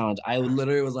winner of this challenge. I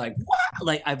literally was like, what?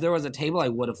 Like, if there was a table, I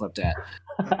would have flipped it.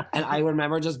 And I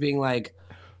remember just being like,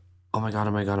 oh my God.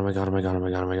 I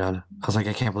was like,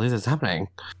 I can't believe this is happening.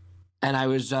 And I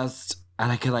was just,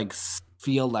 and I could like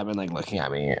feel Lemon like looking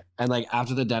at me. And like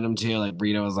after the denim too, like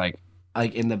Rita was like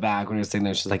in the back when he was sitting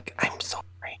there, she's like, I'm so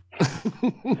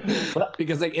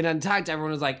because like in Untucked,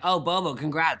 everyone was like, oh, Bobo,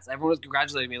 congrats. Everyone was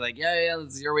congratulating me like, yeah,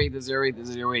 this is your week.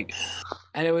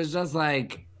 And it was just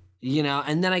like, you know,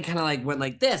 and then I kind of like went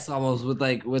like this almost with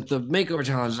the makeover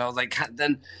challenge. And I was like,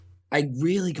 then I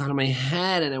really got in my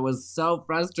head and it was so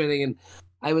frustrating. And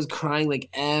I was crying like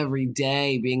every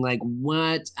day being like,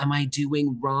 what am I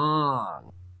doing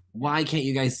wrong? Why can't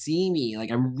you guys see me?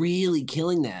 Like, I'm really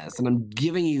killing this and I'm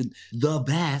giving you the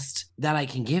best that I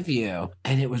can give you.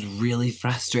 And it was really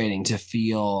frustrating to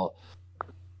feel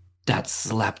that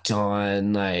slept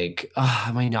on, like, oh,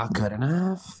 am I not good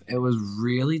enough? It was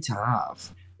really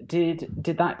tough. Did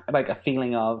that, like, a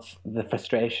feeling of the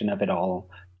frustration of it all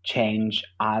change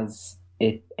as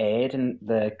it aired and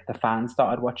the fans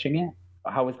started watching it?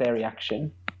 How was their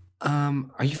reaction?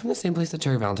 Are you from the same place that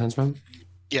Jerry Valentine's from?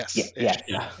 Yes.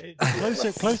 Yeah.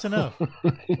 Close enough.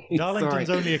 Darlington's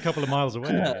only a couple of miles away,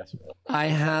 I guess. I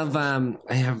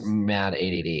have mad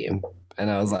ADD.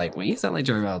 And I was like, well, you sound like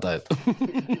Jerry Valentine.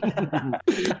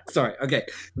 Sorry. Okay.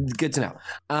 Good to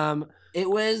know. It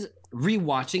was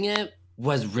rewatching it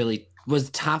was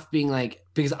tough being like,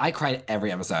 because I cried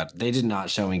every episode. They did not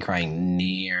show me crying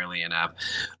nearly enough.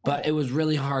 But it was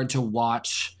really hard to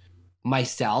watch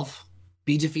myself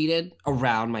be defeated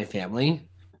around my family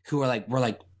who were like,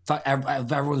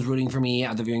 everyone's rooting for me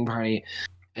at the viewing party.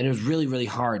 And it was really, really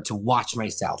hard to watch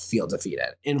myself feel defeated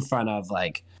in front of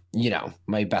like, you know,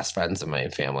 my best friends and my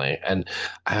family. And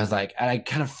I was like, and I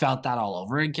kind of felt that all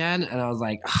over again. And I was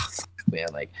like, oh, man,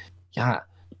 like, yeah,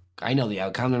 I know the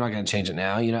outcome. They're not going to change it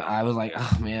now. You know, I was like,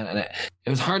 oh man. And it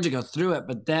was hard to go through it.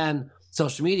 But then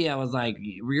social media was like,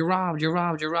 you're robbed.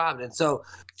 And so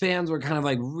fans were kind of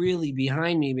like really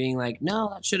behind me being like, no,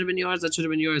 that should have been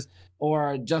yours.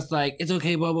 Or just like, it's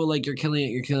okay, Bobo, like you're killing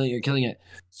it.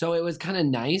 So it was kind of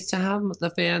nice to have the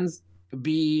fans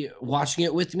be watching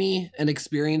it with me and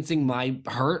experiencing my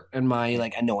hurt and my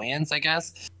like annoyance, I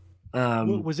guess.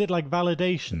 Was it like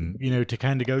validation, you know, to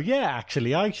kind of go, yeah,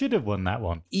 actually, I should have won that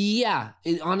one? Yeah,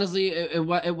 honestly, it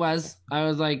was. I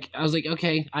was like,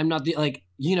 okay, I'm not the, like,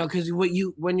 you know, because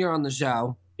when you're on the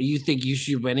show, you think you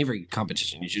should win every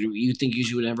competition. You think you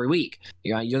should win every week.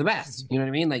 You're the best. You know what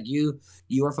I mean? Like you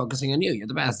are focusing on you. You're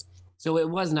the best. So it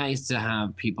was nice to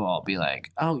have people be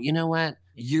like, oh, you know what?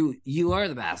 You are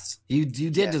the best. You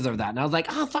did deserve that. And I was like,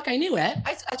 oh, fuck, I knew it.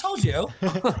 I told you.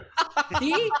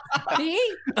 See?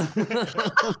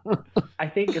 I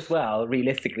think as well,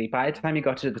 realistically, by the time you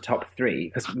got to the top 3,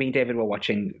 because me and David were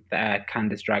watching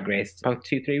Candice Drag Race about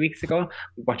 2-3 weeks ago,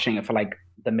 watching it for like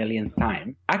the millionth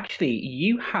time. Actually,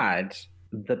 you had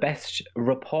the best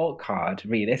report card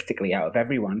realistically out of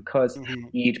everyone because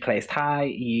you'd placed high,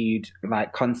 you'd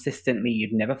like consistently,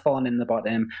 you'd never fallen in the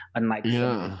bottom, and like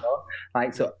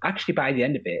so actually by the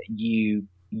end of it, you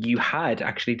had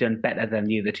actually done better than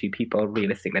the other 2 people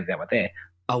realistically that were there.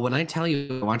 Oh, when I tell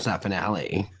you I watched that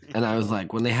finale and I was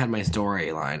like, when they had my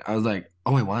storyline, I was like,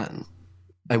 oh, I won.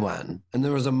 And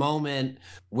there was a moment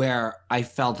where I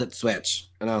felt it switch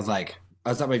and I was like, I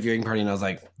was at my viewing party and I was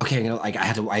like, okay, you know, like I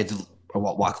had to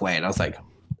walk away and I was like,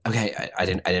 okay, I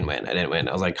didn't win.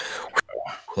 I was like,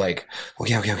 like,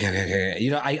 okay.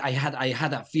 You know, I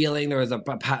had that feeling there was a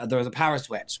power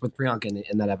switch with Priyanka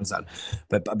in that episode.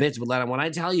 But a bitch would let him when I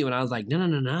tell you, and I was like,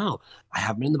 no. I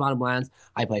have been in the bottomlands.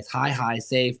 I place high,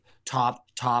 safe, top,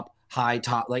 high,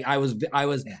 top. Like I was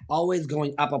always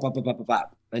going up.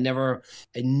 I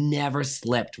never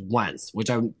slipped once, which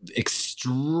I'm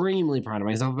extremely proud of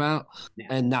myself about. Yeah.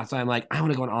 And that's why I'm like, I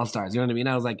want to go on All Stars. You know what I mean?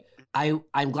 I was like,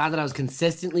 I'm glad that I was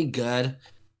consistently good,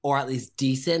 or at least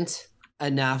decent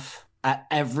enough at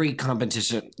every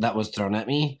competition that was thrown at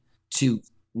me to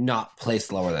not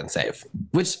place lower than safe.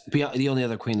 Which the only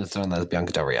other queen that's done that is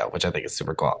Bianca Del Rio, which I think is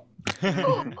super cool.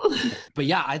 But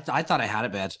yeah, I thought I had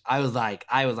it, bitch. I was like,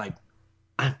 I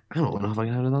don't know if I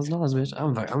can have $1,000, bitch.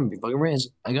 I'm gonna be fucking rich.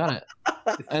 I got it.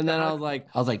 And then I was like,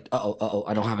 uh-oh,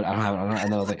 I don't have it. And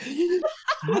then I was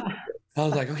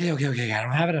like, okay, I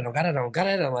don't have it. I don't got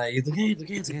it. I'm like, it's okay.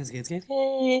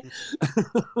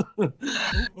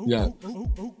 Yeah.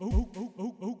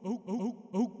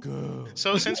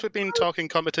 So since we've been talking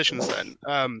competitions then,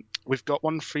 we've got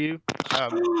one for you.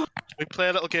 We play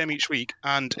a little game each week,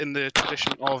 and in the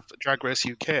tradition of Drag Race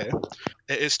UK,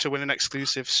 it is to win an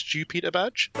exclusive Stupida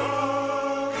badge.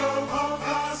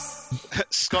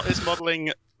 Scott is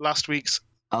modelling last week's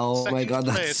my god,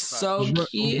 that's so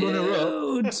cute.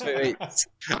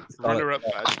 Runner-up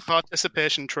badge.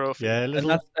 Participation trophy. Yeah, and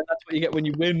that's what you get when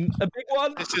you win a big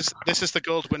one. This is the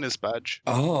gold winners badge.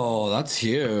 Oh, that's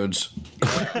huge.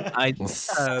 I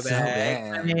so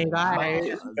bad.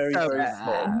 Very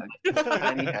small.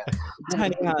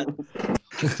 Tiny hand.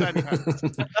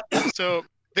 So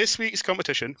this week's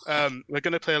competition, we're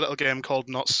going to play a little game called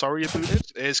Not Sorry About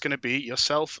It. It is going to be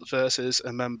yourself versus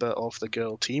a member of the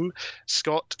girl team.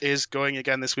 Scott is going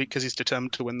again this week because he's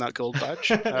determined to win that gold badge.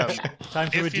 Time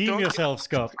to redeem yourself,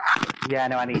 Scott. Yeah,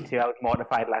 no, I need to. I was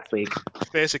mortified last week.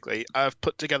 Basically, I've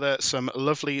put together some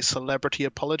lovely celebrity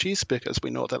apologies because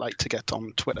we know they like to get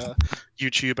on Twitter,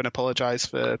 YouTube and apologize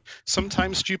for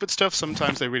sometimes stupid stuff.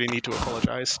 Sometimes they really need to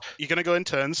apologize. You're going to go in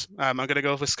turns. I'm going to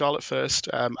go with Scarlett first,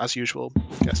 as usual.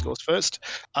 Guest goes first.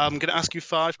 I'm going to ask you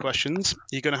 5 questions.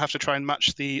 You're going to have to try and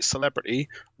match the celebrity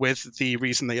with the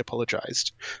reason they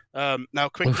apologized. Now,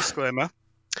 quick disclaimer.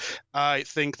 I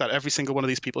think that every single one of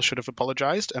these people should have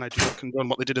apologized, and I do not condone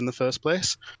what they did in the first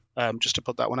place. Just to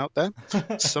put that one out there.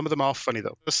 Some of them are funny,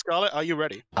 though. Scarlett, are you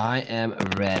ready? I am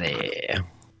ready.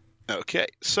 Okay,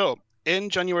 so in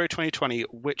January 2020,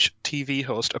 which TV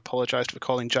host apologized for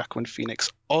calling Jacqueline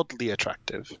Phoenix oddly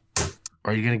attractive?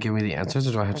 Are you going to give me the answers,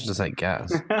 or do I have to just like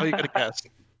guess? Oh, you got to guess.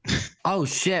 Oh,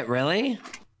 shit, really?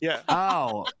 Yeah.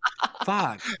 Oh,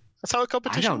 fuck. That's how a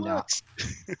competition I don't works.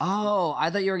 Know. Oh, I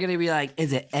thought you were going to be like,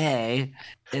 is it A?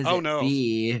 Is it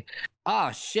B?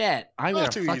 Oh, shit. I'm going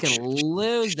to fucking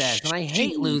lose this, and I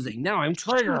hate losing. Now I'm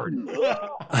triggered. Okay,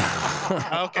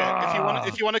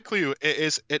 if you want a clue,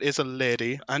 it is a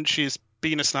lady, and she's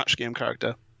been a Snatch Game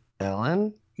character.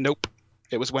 Ellen? Nope.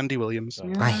 It was Wendy Williams.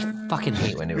 I fucking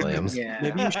hate Wendy Williams. Yeah.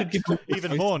 Maybe you should give me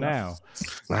even more now.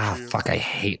 Ah, fuck!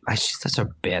 She's such a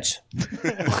bitch.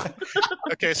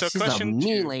 Okay, so she's question a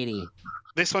mean 2. lady.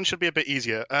 This one should be a bit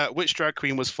easier. Which drag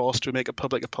queen was forced to make a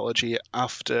public apology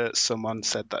after someone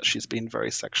said that she's been very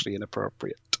sexually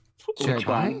inappropriate? Cherry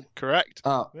Pie? Correct.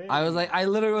 Oh, I was like, I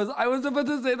was about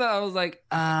to say that. I was like,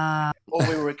 Or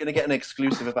we were going to get an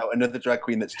exclusive about another drag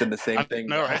queen that's done the same thing.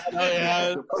 No, right?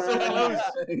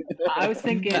 I was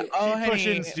thinking,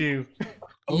 Pushing Stu.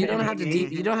 You don't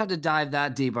have to dive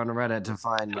that deep on Reddit to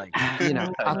find like,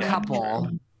 a couple.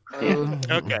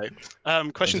 Okay.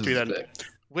 Question 3 then.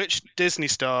 Which Disney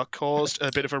star caused a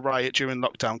bit of a riot during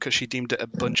lockdown because she deemed it a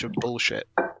bunch of bullshit?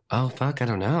 Oh, fuck, I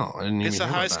don't know. It's a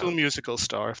High School Musical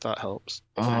star, if that helps.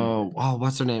 Oh,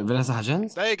 what's her name? Vanessa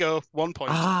Hudgens? There you go. 1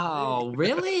 point. Oh,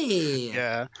 really?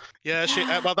 Yeah. She.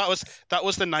 Well, that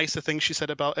was the nicer thing she said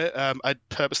about it. I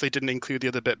purposely didn't include the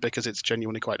other bit because it's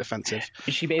genuinely quite offensive.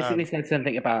 She basically said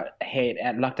something about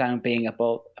lockdown being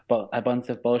a bunch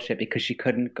of bullshit because she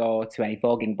couldn't go to any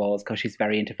voguing balls because she's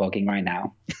very into voguing right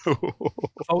now.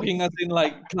 voguing as in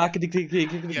like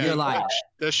You're like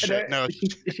this shit. No.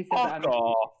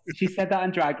 She said that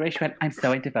on Drag Race. She went, "I'm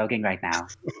so into voguing right now."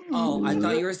 Oh, I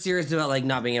thought you were serious about like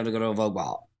not being able to go to a Vogue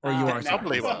ball. Or you are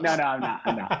serious? No, I'm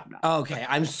not. Okay,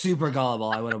 I'm super gullible.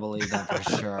 I would have believed that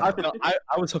for sure. I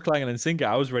was hook, line, and sinker.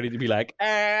 I was ready to be like,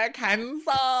 cancel.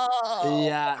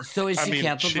 Yeah. So is she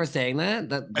canceled for saying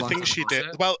that? I think she did.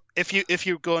 Well, if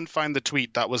you go and find the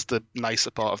tweet, that was the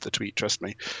nicer part of the tweet. Trust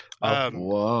me.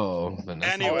 Whoa.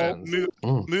 Vanessa Anyway,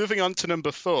 Hudgens. moving on to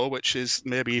number 4, which is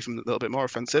maybe even a little bit more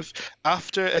offensive.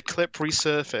 After a clip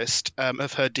resurfaced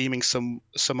of her deeming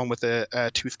someone with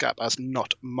a tooth gap as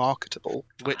not marketable,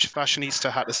 which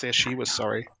fashionista had to say she was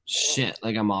sorry. Shit,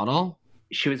 like a model?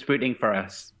 She was rooting for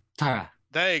us. Tara.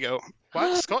 There you go.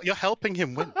 What, Scott? You're helping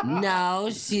him win. No,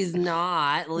 she's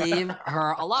not. Leave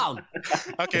her alone.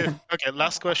 Okay.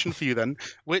 Last question for you then.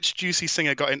 Which Juicy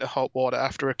singer got into hot water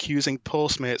after accusing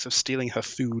Postmates of stealing her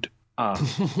food? Oh,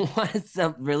 What?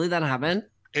 So really that happened?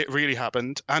 It really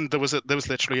happened, and there was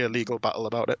literally a legal battle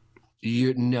about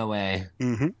it. No way.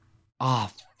 Mm-hmm. Oh,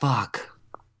 fuck.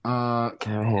 Can I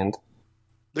have a hand?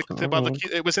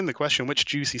 It was in the question. Which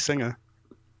Juicy singer?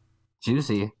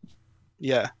 Juicy.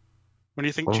 Yeah. When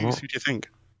you think Juice, who do you think?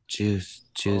 Juice.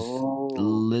 Oh.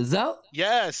 Lizzo?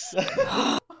 Yes.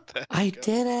 I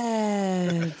did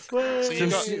it. So you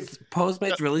got-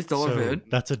 Postmates really stole her So food?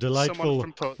 that's a delightful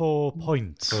Someone from 4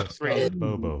 points for Scarlet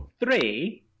Bobo.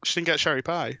 3. She didn't get cherry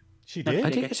pie. She I did?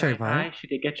 did get cherry pie. She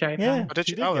did get cherry pie. Yeah. Oh, did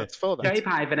she you? did Oh, get- that's 4 then. Cherry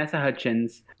pie, Vanessa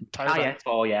Hudgens. Tyler.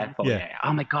 Oh, yeah, 4, yeah. Yeah.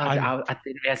 Oh, my God. I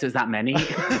didn't realize it was that many.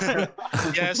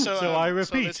 Yeah. So I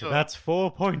repeat, that's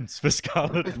 4 points for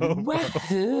Scarlet Bobo.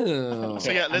 Woohoo.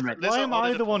 So yeah, I'm ready. Why am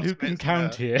I the one who can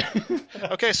count here?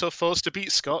 Okay, so Foes to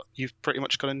beat Scott, you've pretty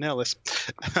much got to nail this.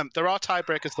 There are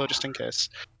tiebreakers though, just in case.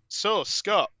 So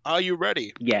Scott, are you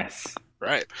ready? Yes.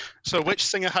 Right. So which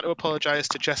singer had to apologize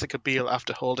to Jessica Biel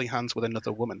after holding hands with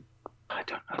another woman? I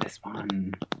don't know this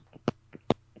one.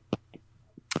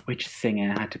 Which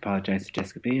singer had to apologise to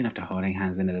Jessica Biel after holding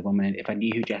hands with another woman? If I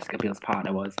knew who Jessica Biel's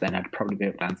partner was, then I'd probably be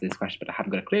able to answer this question, but I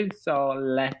haven't got a clue. So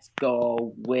let's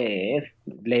go with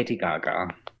Lady Gaga.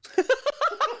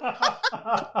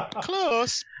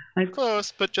 Close,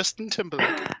 but Justin Timberlake.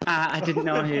 I didn't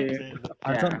know who.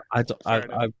 Yeah. Fair I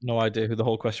have no idea who the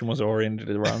whole question was oriented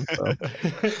around. So.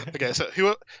 Okay, so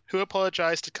who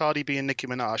apologized to Cardi B and Nicki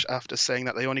Minaj after saying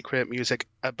that they only create music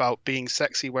about being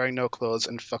sexy, wearing no clothes,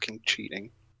 and fucking cheating?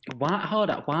 What?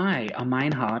 Hold up. Why? Are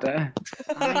mine harder?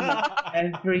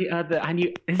 Every other. And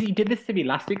you did this to me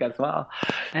last week as well.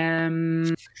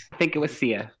 I think it was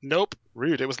Sia. Nope,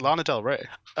 rude. It was Lana Del Rey.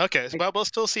 Okay, so we'll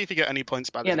still see if you get any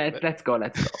points by the Yeah, end of it. let's go.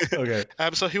 Okay.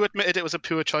 So who admitted it was a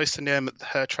poor choice to name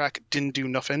her track "Didn't Do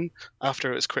Nothing"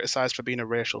 after it was criticized for being a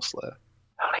racial slur?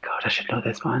 Oh my God, I should know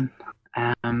this one.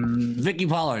 Vicky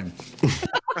Pollard.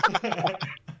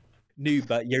 New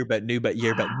but.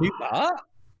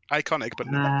 Iconic, but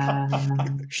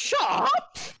no. Shut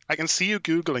up! I can see you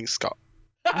googling, Scott.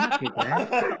 I'm okay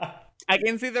there. I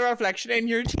can see the reflection in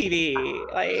your TV.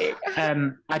 Like,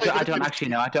 I don't actually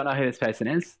know. I don't know who this person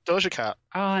is. Doja Cat.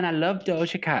 Oh, and I love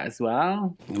Doja Cat as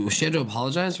well. She had to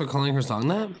apologize for calling her song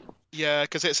that? Yeah,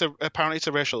 because apparently it's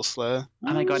a racial slur.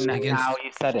 Oh my God, now Against-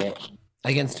 you said it.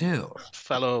 Against who?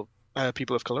 Fellow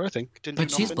people of color, I think. Didn't But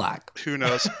do she's nothing. black. Who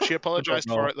knows? She apologized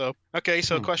I don't know. for it though. Okay,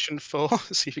 so question 4.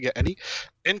 See if you get any.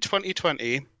 In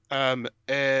 2020,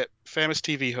 a famous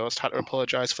TV host had to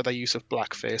apologize for their use of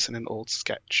blackface in an old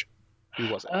sketch. Who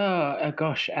was it? Oh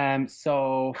gosh.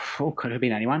 So could have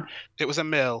been anyone. It was a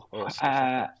male host.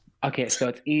 Okay, so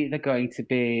it's either going to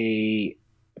be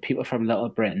people from Little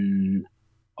Britain,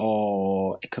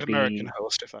 or it could American be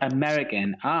host, if that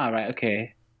American. Ah, right.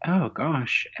 Okay. Oh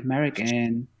gosh,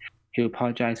 American who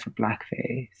apologized for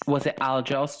blackface. Was it Al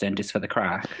Jolston just for the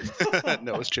crack?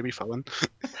 No, it was Jimmy Fallon.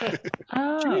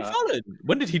 Jimmy Fallon.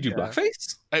 When did he do Yeah.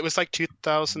 blackface? It was like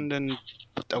 2000 and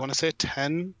I want to say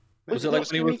 10. Was it like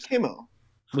when he was? Kimmel?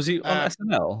 Was he on Uh,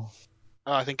 SNL?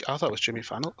 Oh, I thought it was Jimmy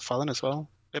Fallon as well.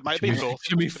 It might be both.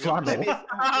 Jimmy to be honest.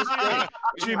 Fallon.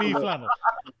 Jimmy Flannel.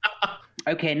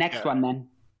 Okay, next Yeah. one then.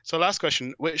 So last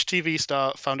question. Which TV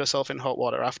star found herself in hot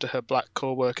water after her black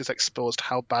co-workers exposed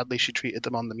how badly she treated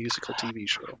them on the musical TV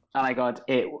show? Oh my God!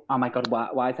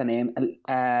 Why is her name?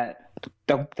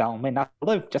 Don't tell me not to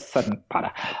live. Just sudden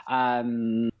patter.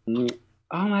 Oh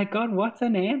my God! What's her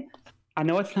name? I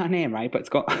know it's not her name, right? But it's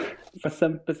got for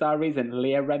some bizarre reason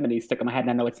Leah Remini stuck in my head,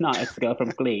 and I know it's not. It's the girl from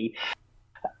Glee,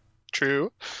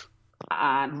 True.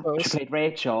 and she played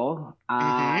Rachel.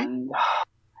 And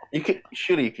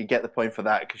Surely you could get the point for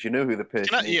that because you know who the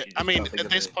person is. Yeah, you I just mean, can't think at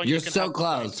of this it. point, You're you can so have-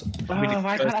 close. why can't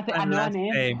I think? I know her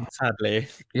name. Sadly.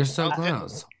 You're so Okay.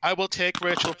 close. I will take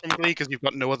Rachel from Glee because you've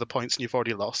got no other points and you've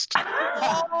already lost.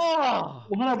 Oh!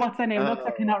 Well, what's her name? Looks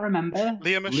I cannot remember.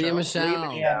 Leah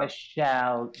Michelle. Leah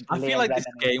Michelle. I feel like this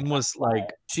game was like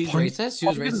She's racist. She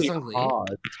was racist on Glee.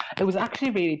 hard. It was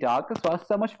actually really dark as well.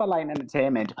 So much for light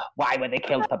entertainment. Why were they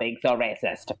killed for being so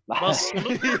racist? Well,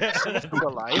 still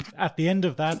alive. At the end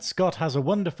of that, Scott has a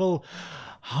wonderful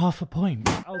half a point.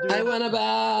 I went to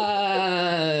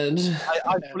bed.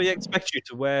 I fully expect you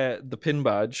to wear the pin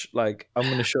badge. Like, I'm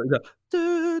going to show you that.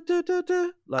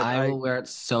 Like, I will wear it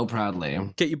so proudly.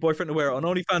 get your boyfriend to wear it on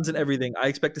OnlyFans and everything. I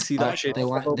expect to see that shit. They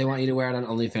want you to wear it on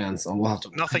OnlyFans. And we'll have to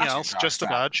Nothing else, just a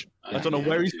badge. I don't know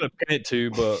where he's going to pin it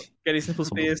to, but get his nipples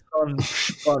pierced on.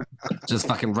 just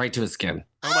fucking right to his skin.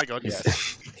 Oh my god,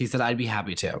 yes. He said I'd be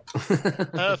happy to.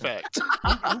 Perfect.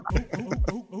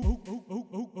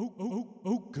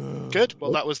 Good.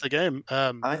 Well, that was the game.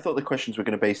 I thought the questions were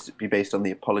going to be based on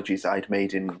the apologies I'd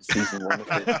made in season 1 of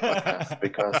this podcast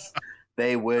because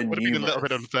they were would have been a numerous. little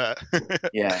bit unfair.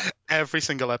 Yeah. Every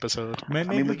single episode.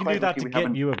 Maybe we can do that to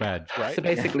get you a badge, right? So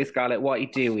basically, Scarlett, what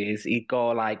he'd do is he'd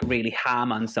go like really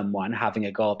ham on someone, having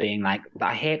a go, being like,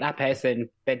 I hate that person.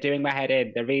 They're doing my head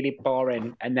in. They're really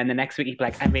boring. And then the next week he'd be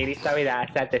like, I'm really sorry that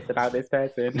I said this about this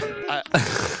person.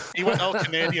 He went all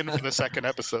Canadian for the second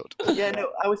episode. Yeah, no,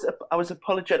 I was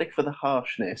apologetic for the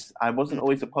harshness. I wasn't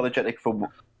always apologetic for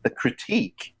the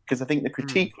critique because I think the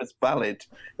critique was valid. It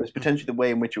was potentially the way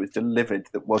in which it was delivered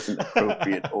that wasn't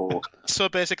appropriate or So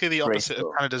basically the opposite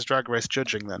graceful. of Canada's Drag Race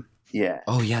judging then. Yeah.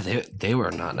 Oh yeah, they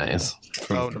were not nice.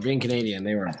 For being Canadian,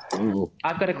 they were. Ooh.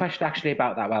 I've got a question actually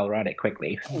about that while we're at it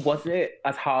quickly. Was it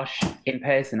as harsh in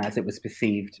person as it was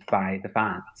perceived by the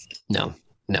fans? No.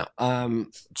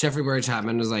 Jeffrey Bury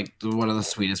Chapman was like one of the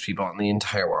sweetest people in the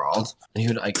entire world. And he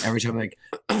would like every time like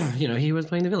he was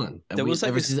playing the villain. There was,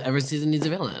 like, every season needs a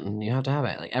villain. You have to have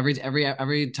it. Like every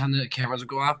time the cameras would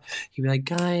go off, he'd be like,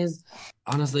 guys,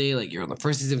 honestly, like you're on the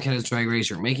first season of Canada's Drag Race,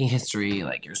 you're making history,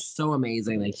 like you're so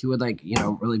amazing. Like he would like,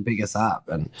 really big us up.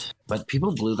 But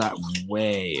people blew that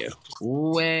way out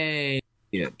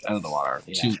of the water.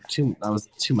 Yeah. That was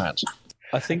too much.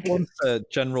 I think once the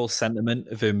general sentiment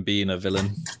of him being a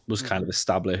villain was kind of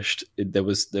established, there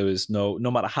was no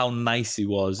matter how nice he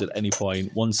was at any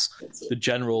point, once the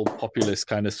general populace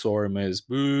kind of saw him as,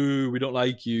 boo, we don't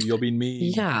like you, you're being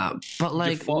mean. Yeah, but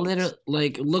like literally,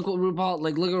 like look what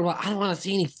RuPaul, I don't want to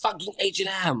see any fucking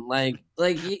H&M, like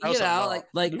if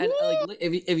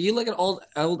you look at old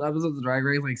episodes of the Drag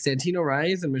Race, like Santino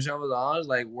Rice and Michelle Visage,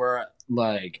 like were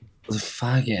like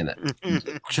fucking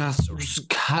just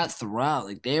cutthroat.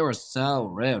 Like they were so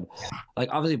rude. Like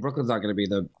obviously Brooklyn's not gonna be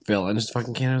the villain, just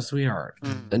fucking Canada's sweetheart.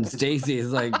 And Stacey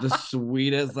is like the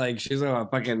sweetest. Like she's got a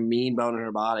fucking mean bone in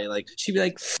her body. Like she'd be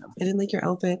like, I didn't like your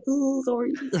outfit. Oh,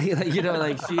 sorry.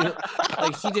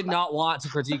 She did not want to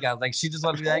critique us. Like she just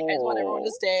wanted to be like, I just want everyone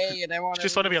to stay and everyone.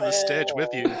 Just want to be on the stage with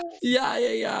you.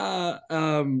 Yeah.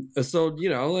 So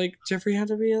like Jeffrey had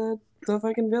to be the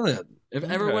fucking villain. If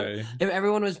everyone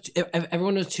was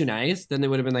too nice, then they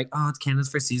would have been like, oh, it's Canada's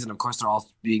first season. Of course, they're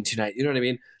all being too nice. You know what I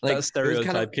mean? Like that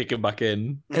stereotype kicking back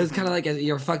in. It was kind of like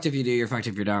you're fucked if you do, you're fucked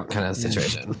if you don't kind of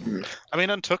situation. I mean,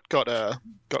 Untucked got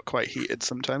quite heated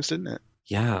sometimes, didn't it?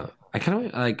 Yeah, I kind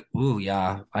of like. Ooh,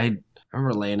 yeah. I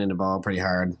remember laying in the ball pretty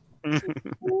hard.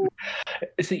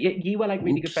 So you were like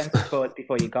really good friends with both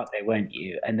before you got there, weren't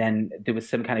you? And then there was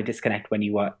some kind of disconnect when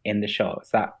you were in the show. Is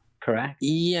that correct?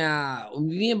 Yeah,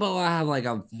 me and Boa have like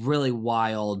a really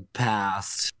wild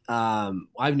past.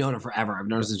 I've known her forever. I've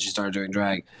known her since she started doing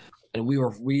drag, and we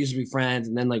used to be friends,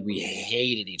 and then like we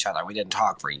hated each other. We didn't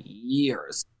talk for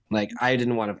years. Like I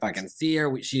didn't want to fucking see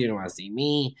her. She didn't want to see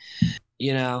me.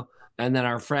 And then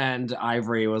our friend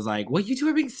Ivory was like, "Well, you two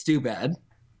are being stupid."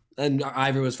 And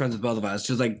Ivory was friends with both of us.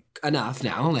 She was like, enough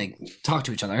now, like talk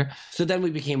to each other. So then we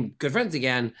became good friends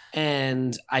again.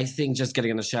 And I think just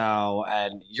getting on the show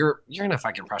and you're in a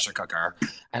fucking pressure cooker.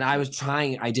 And I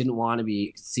didn't want to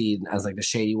be seen as like the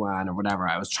shady one or whatever.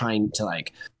 I was trying to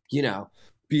like,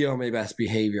 be on my best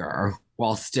behavior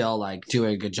while still like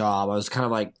doing a good job. I was kind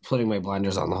of like putting my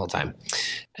blinders on the whole time.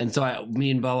 And so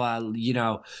me and Boa,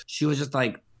 she was just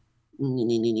like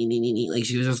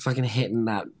she was just fucking hitting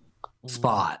that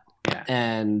spot. Yeah.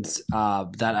 And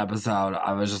that episode,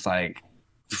 I was just like,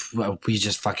 we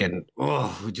just fucking,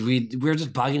 we were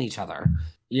just bugging each other,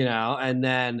 And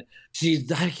then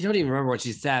I don't even remember what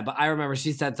she said, but I remember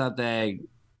she said something,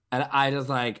 and I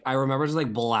remember just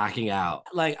like blacking out.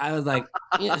 Like I was like,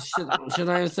 yeah, should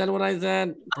I have said what I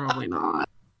said? Probably not.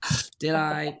 Did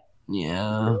I?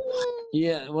 Yeah.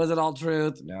 Yeah, was it all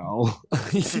truth? No.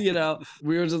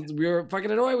 We were fucking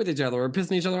annoyed with each other. We were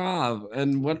pissing each other off.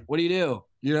 And what do?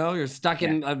 You're stuck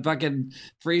in a fucking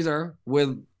freezer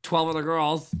with 12 other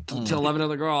girls to 11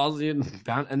 other girls,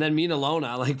 and then me and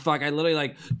Alona, like, fuck, I literally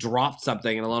like dropped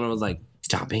something, and Alona was like,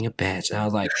 "Stop being a bitch," and I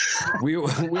was like, we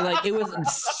like, it was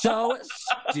so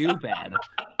stupid.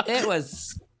 It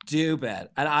was stupid,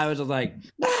 and I was just like,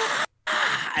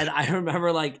 and I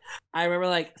remember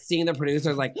seeing the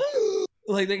producers like.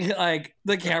 Like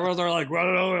the cameras are like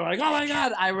running over, like, oh my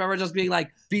god! I remember just being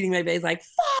like beating my face, like,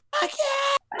 fuck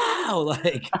yeah,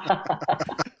 like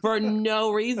for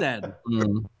no reason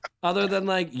other than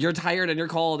like you're tired and you're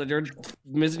cold and you're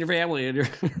missing your family and you're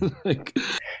like,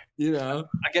 you know.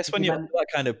 I guess when you're in that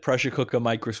kind of pressure cooker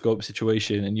microscope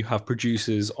situation and you have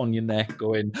producers on your neck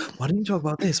going, "Why didn't you talk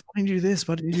about this? Why didn't you do this?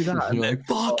 Why didn't you do that?" And You're like,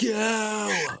 fuck you.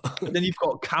 And then you've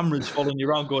got cameras following you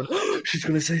around going, "Oh, she's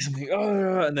going to say something,"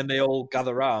 and then they all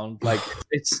gather around. Like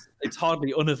it's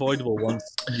hardly unavoidable once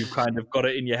you've kind of got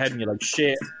it in your head and you're like,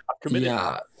 "Shit, I've committed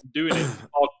to doing it."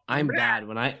 I'm bad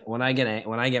when I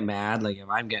get mad. Like if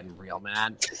I'm getting real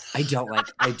mad, I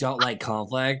don't like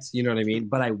conflict. You know what I mean?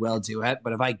 But I will do it.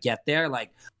 But if I get there,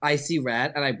 like I see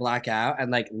red and I black out and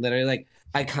like literally like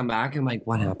I come back and I'm like,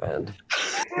 what happened?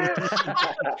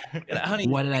 Honey,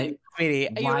 What did I? Sweetie,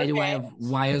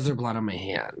 Why is there blood on my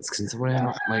hands? Can someone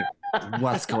help? Like,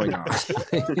 what's going on?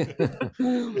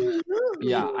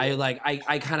 Yeah,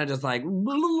 I kind of just like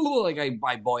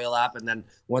I boil up, and then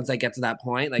once I get to that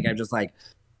point, like I'm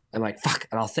like fuck,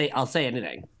 and I'll say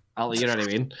anything. You know what I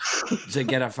mean? To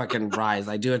get a fucking rise.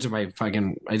 I do it to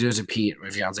Pete, my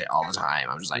fiance, all the time.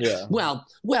 I'm just like, well,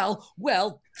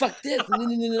 fuck this.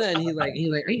 And he's like,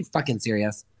 are you fucking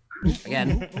serious?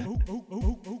 Again.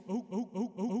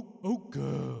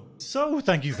 So,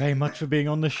 thank you very much for being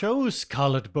on the show,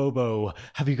 Scarlet Bobo.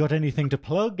 Have you got anything to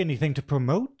plug? Anything to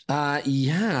promote?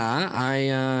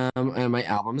 Yeah, and my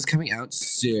album is coming out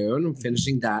soon. I'm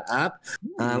finishing that up.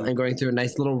 I'm going through a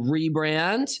nice little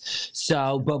rebrand.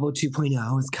 So, Bobo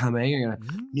 2.0 is coming.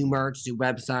 New merch, new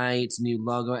website, new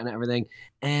logo, and everything.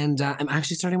 And I'm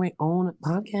actually starting my own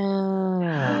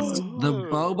podcast, The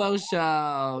Bobo Show.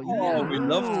 Oh, we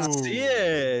love to see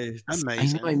it.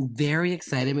 Amazing. I know, I'm very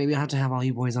excited. Maybe I'll have to have all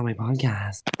you boys on my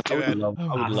podcast. I would love it.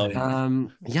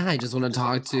 Yeah, I just want to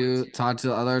talk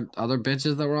to other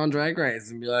bitches that were on Drag Race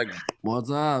and be like,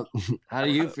 "What's up? How do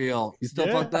you feel? You still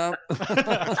fucked up?"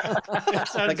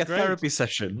 Sounds Like a great. therapy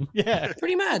session. Yeah.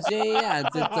 Pretty much. Yeah.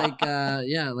 It's like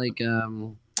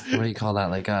what do you call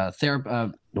that? Like a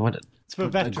therapy. What? It's for A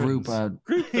veterans. group.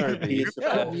 Group therapy.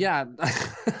 Yeah.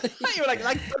 You were like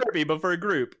therapy, but for a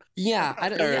group. Yeah,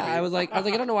 I was like, I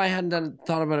don't know why I hadn't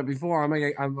thought about it before. I'm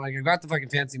like, I got the fucking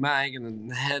fancy mic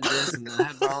and the head this and the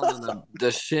headphones and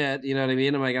the shit. You know what I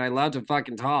mean? I'm like, I love to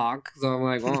fucking talk, so I'm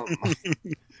like, well,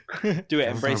 Do it,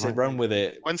 embrace it, run with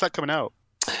it. When's that coming out?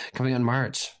 coming in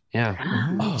March. Yeah,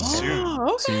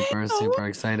 super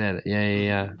excited.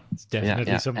 Yeah. It's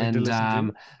definitely something and to listen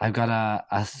to. I've got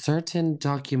a certain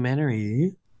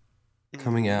documentary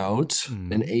coming out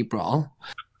in April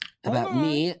about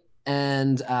me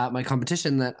and my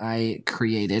competition that I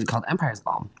created called Empire's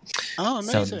Ball. Oh,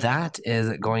 amazing. So that is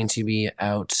going to be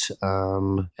out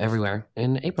everywhere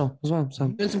in April as well. So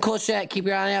doing some cool shit. Keep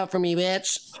your eye out for me,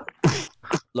 bitch.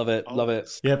 Love it.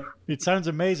 Yep, it sounds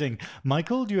amazing.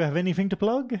 Michael, do you have anything to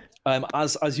plug?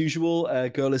 As usual,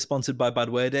 Girl is sponsored by Bad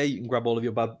Wear Day. You can grab all of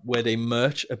your Bad Wear Day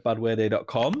merch at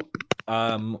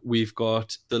badwearday.com. We've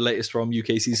got the latest from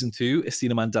UK Season 2,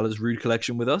 Estina Mandela's Rude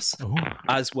Collection with us,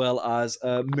 as well as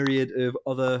a myriad of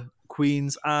other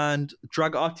queens and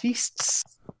drag artists.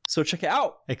 So check it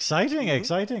out. Exciting.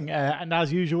 And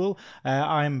as usual,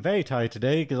 I'm very tired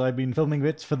today because I've been filming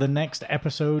bits for the next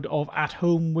episode of At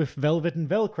Home with Velvet and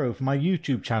Velcro for my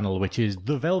YouTube channel, which is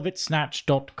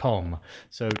thevelvetsnatch.com.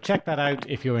 So check that out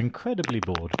if you're incredibly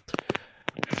bored.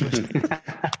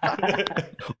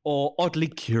 Or oddly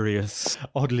curious.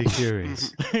 Well,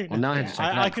 now I have to check it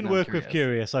out. I can work with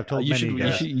curious. I've told many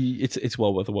guys. It's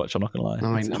well worth a watch. I'm not gonna lie.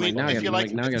 Now I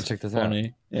gotta check this out.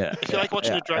 Funny. Yeah. If you like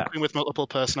watching a drag queen with multiple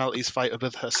personalities fight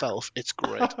with herself, it's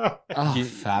great. Oh,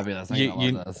 fabulous! I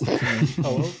love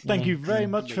this. Thank you very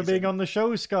much for being on the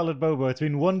show, Scarlet Bobo. It's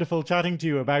been wonderful chatting to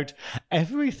you about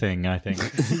everything, I think.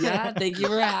 Yeah, thank you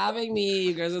for having me.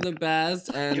 You guys are the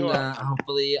best, and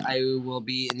hopefully I will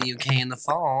be in the UK in the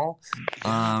fall,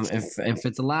 if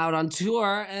it's allowed, on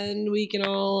tour, and we can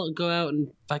all go out and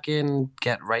fucking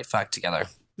get right fucked together.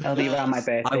 I'll be around my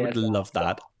birthday. I would love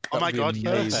that. Oh my God,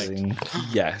 amazing.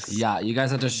 Yes. Yeah, you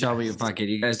guys have to show me you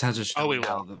guys have to show me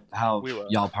how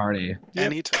y'all party.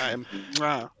 Anytime.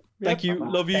 Wow. Thank you.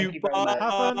 Love you. Thank you very much.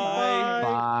 Bye.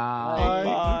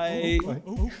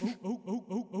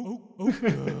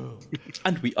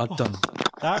 And we are done.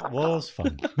 That was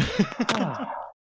fun.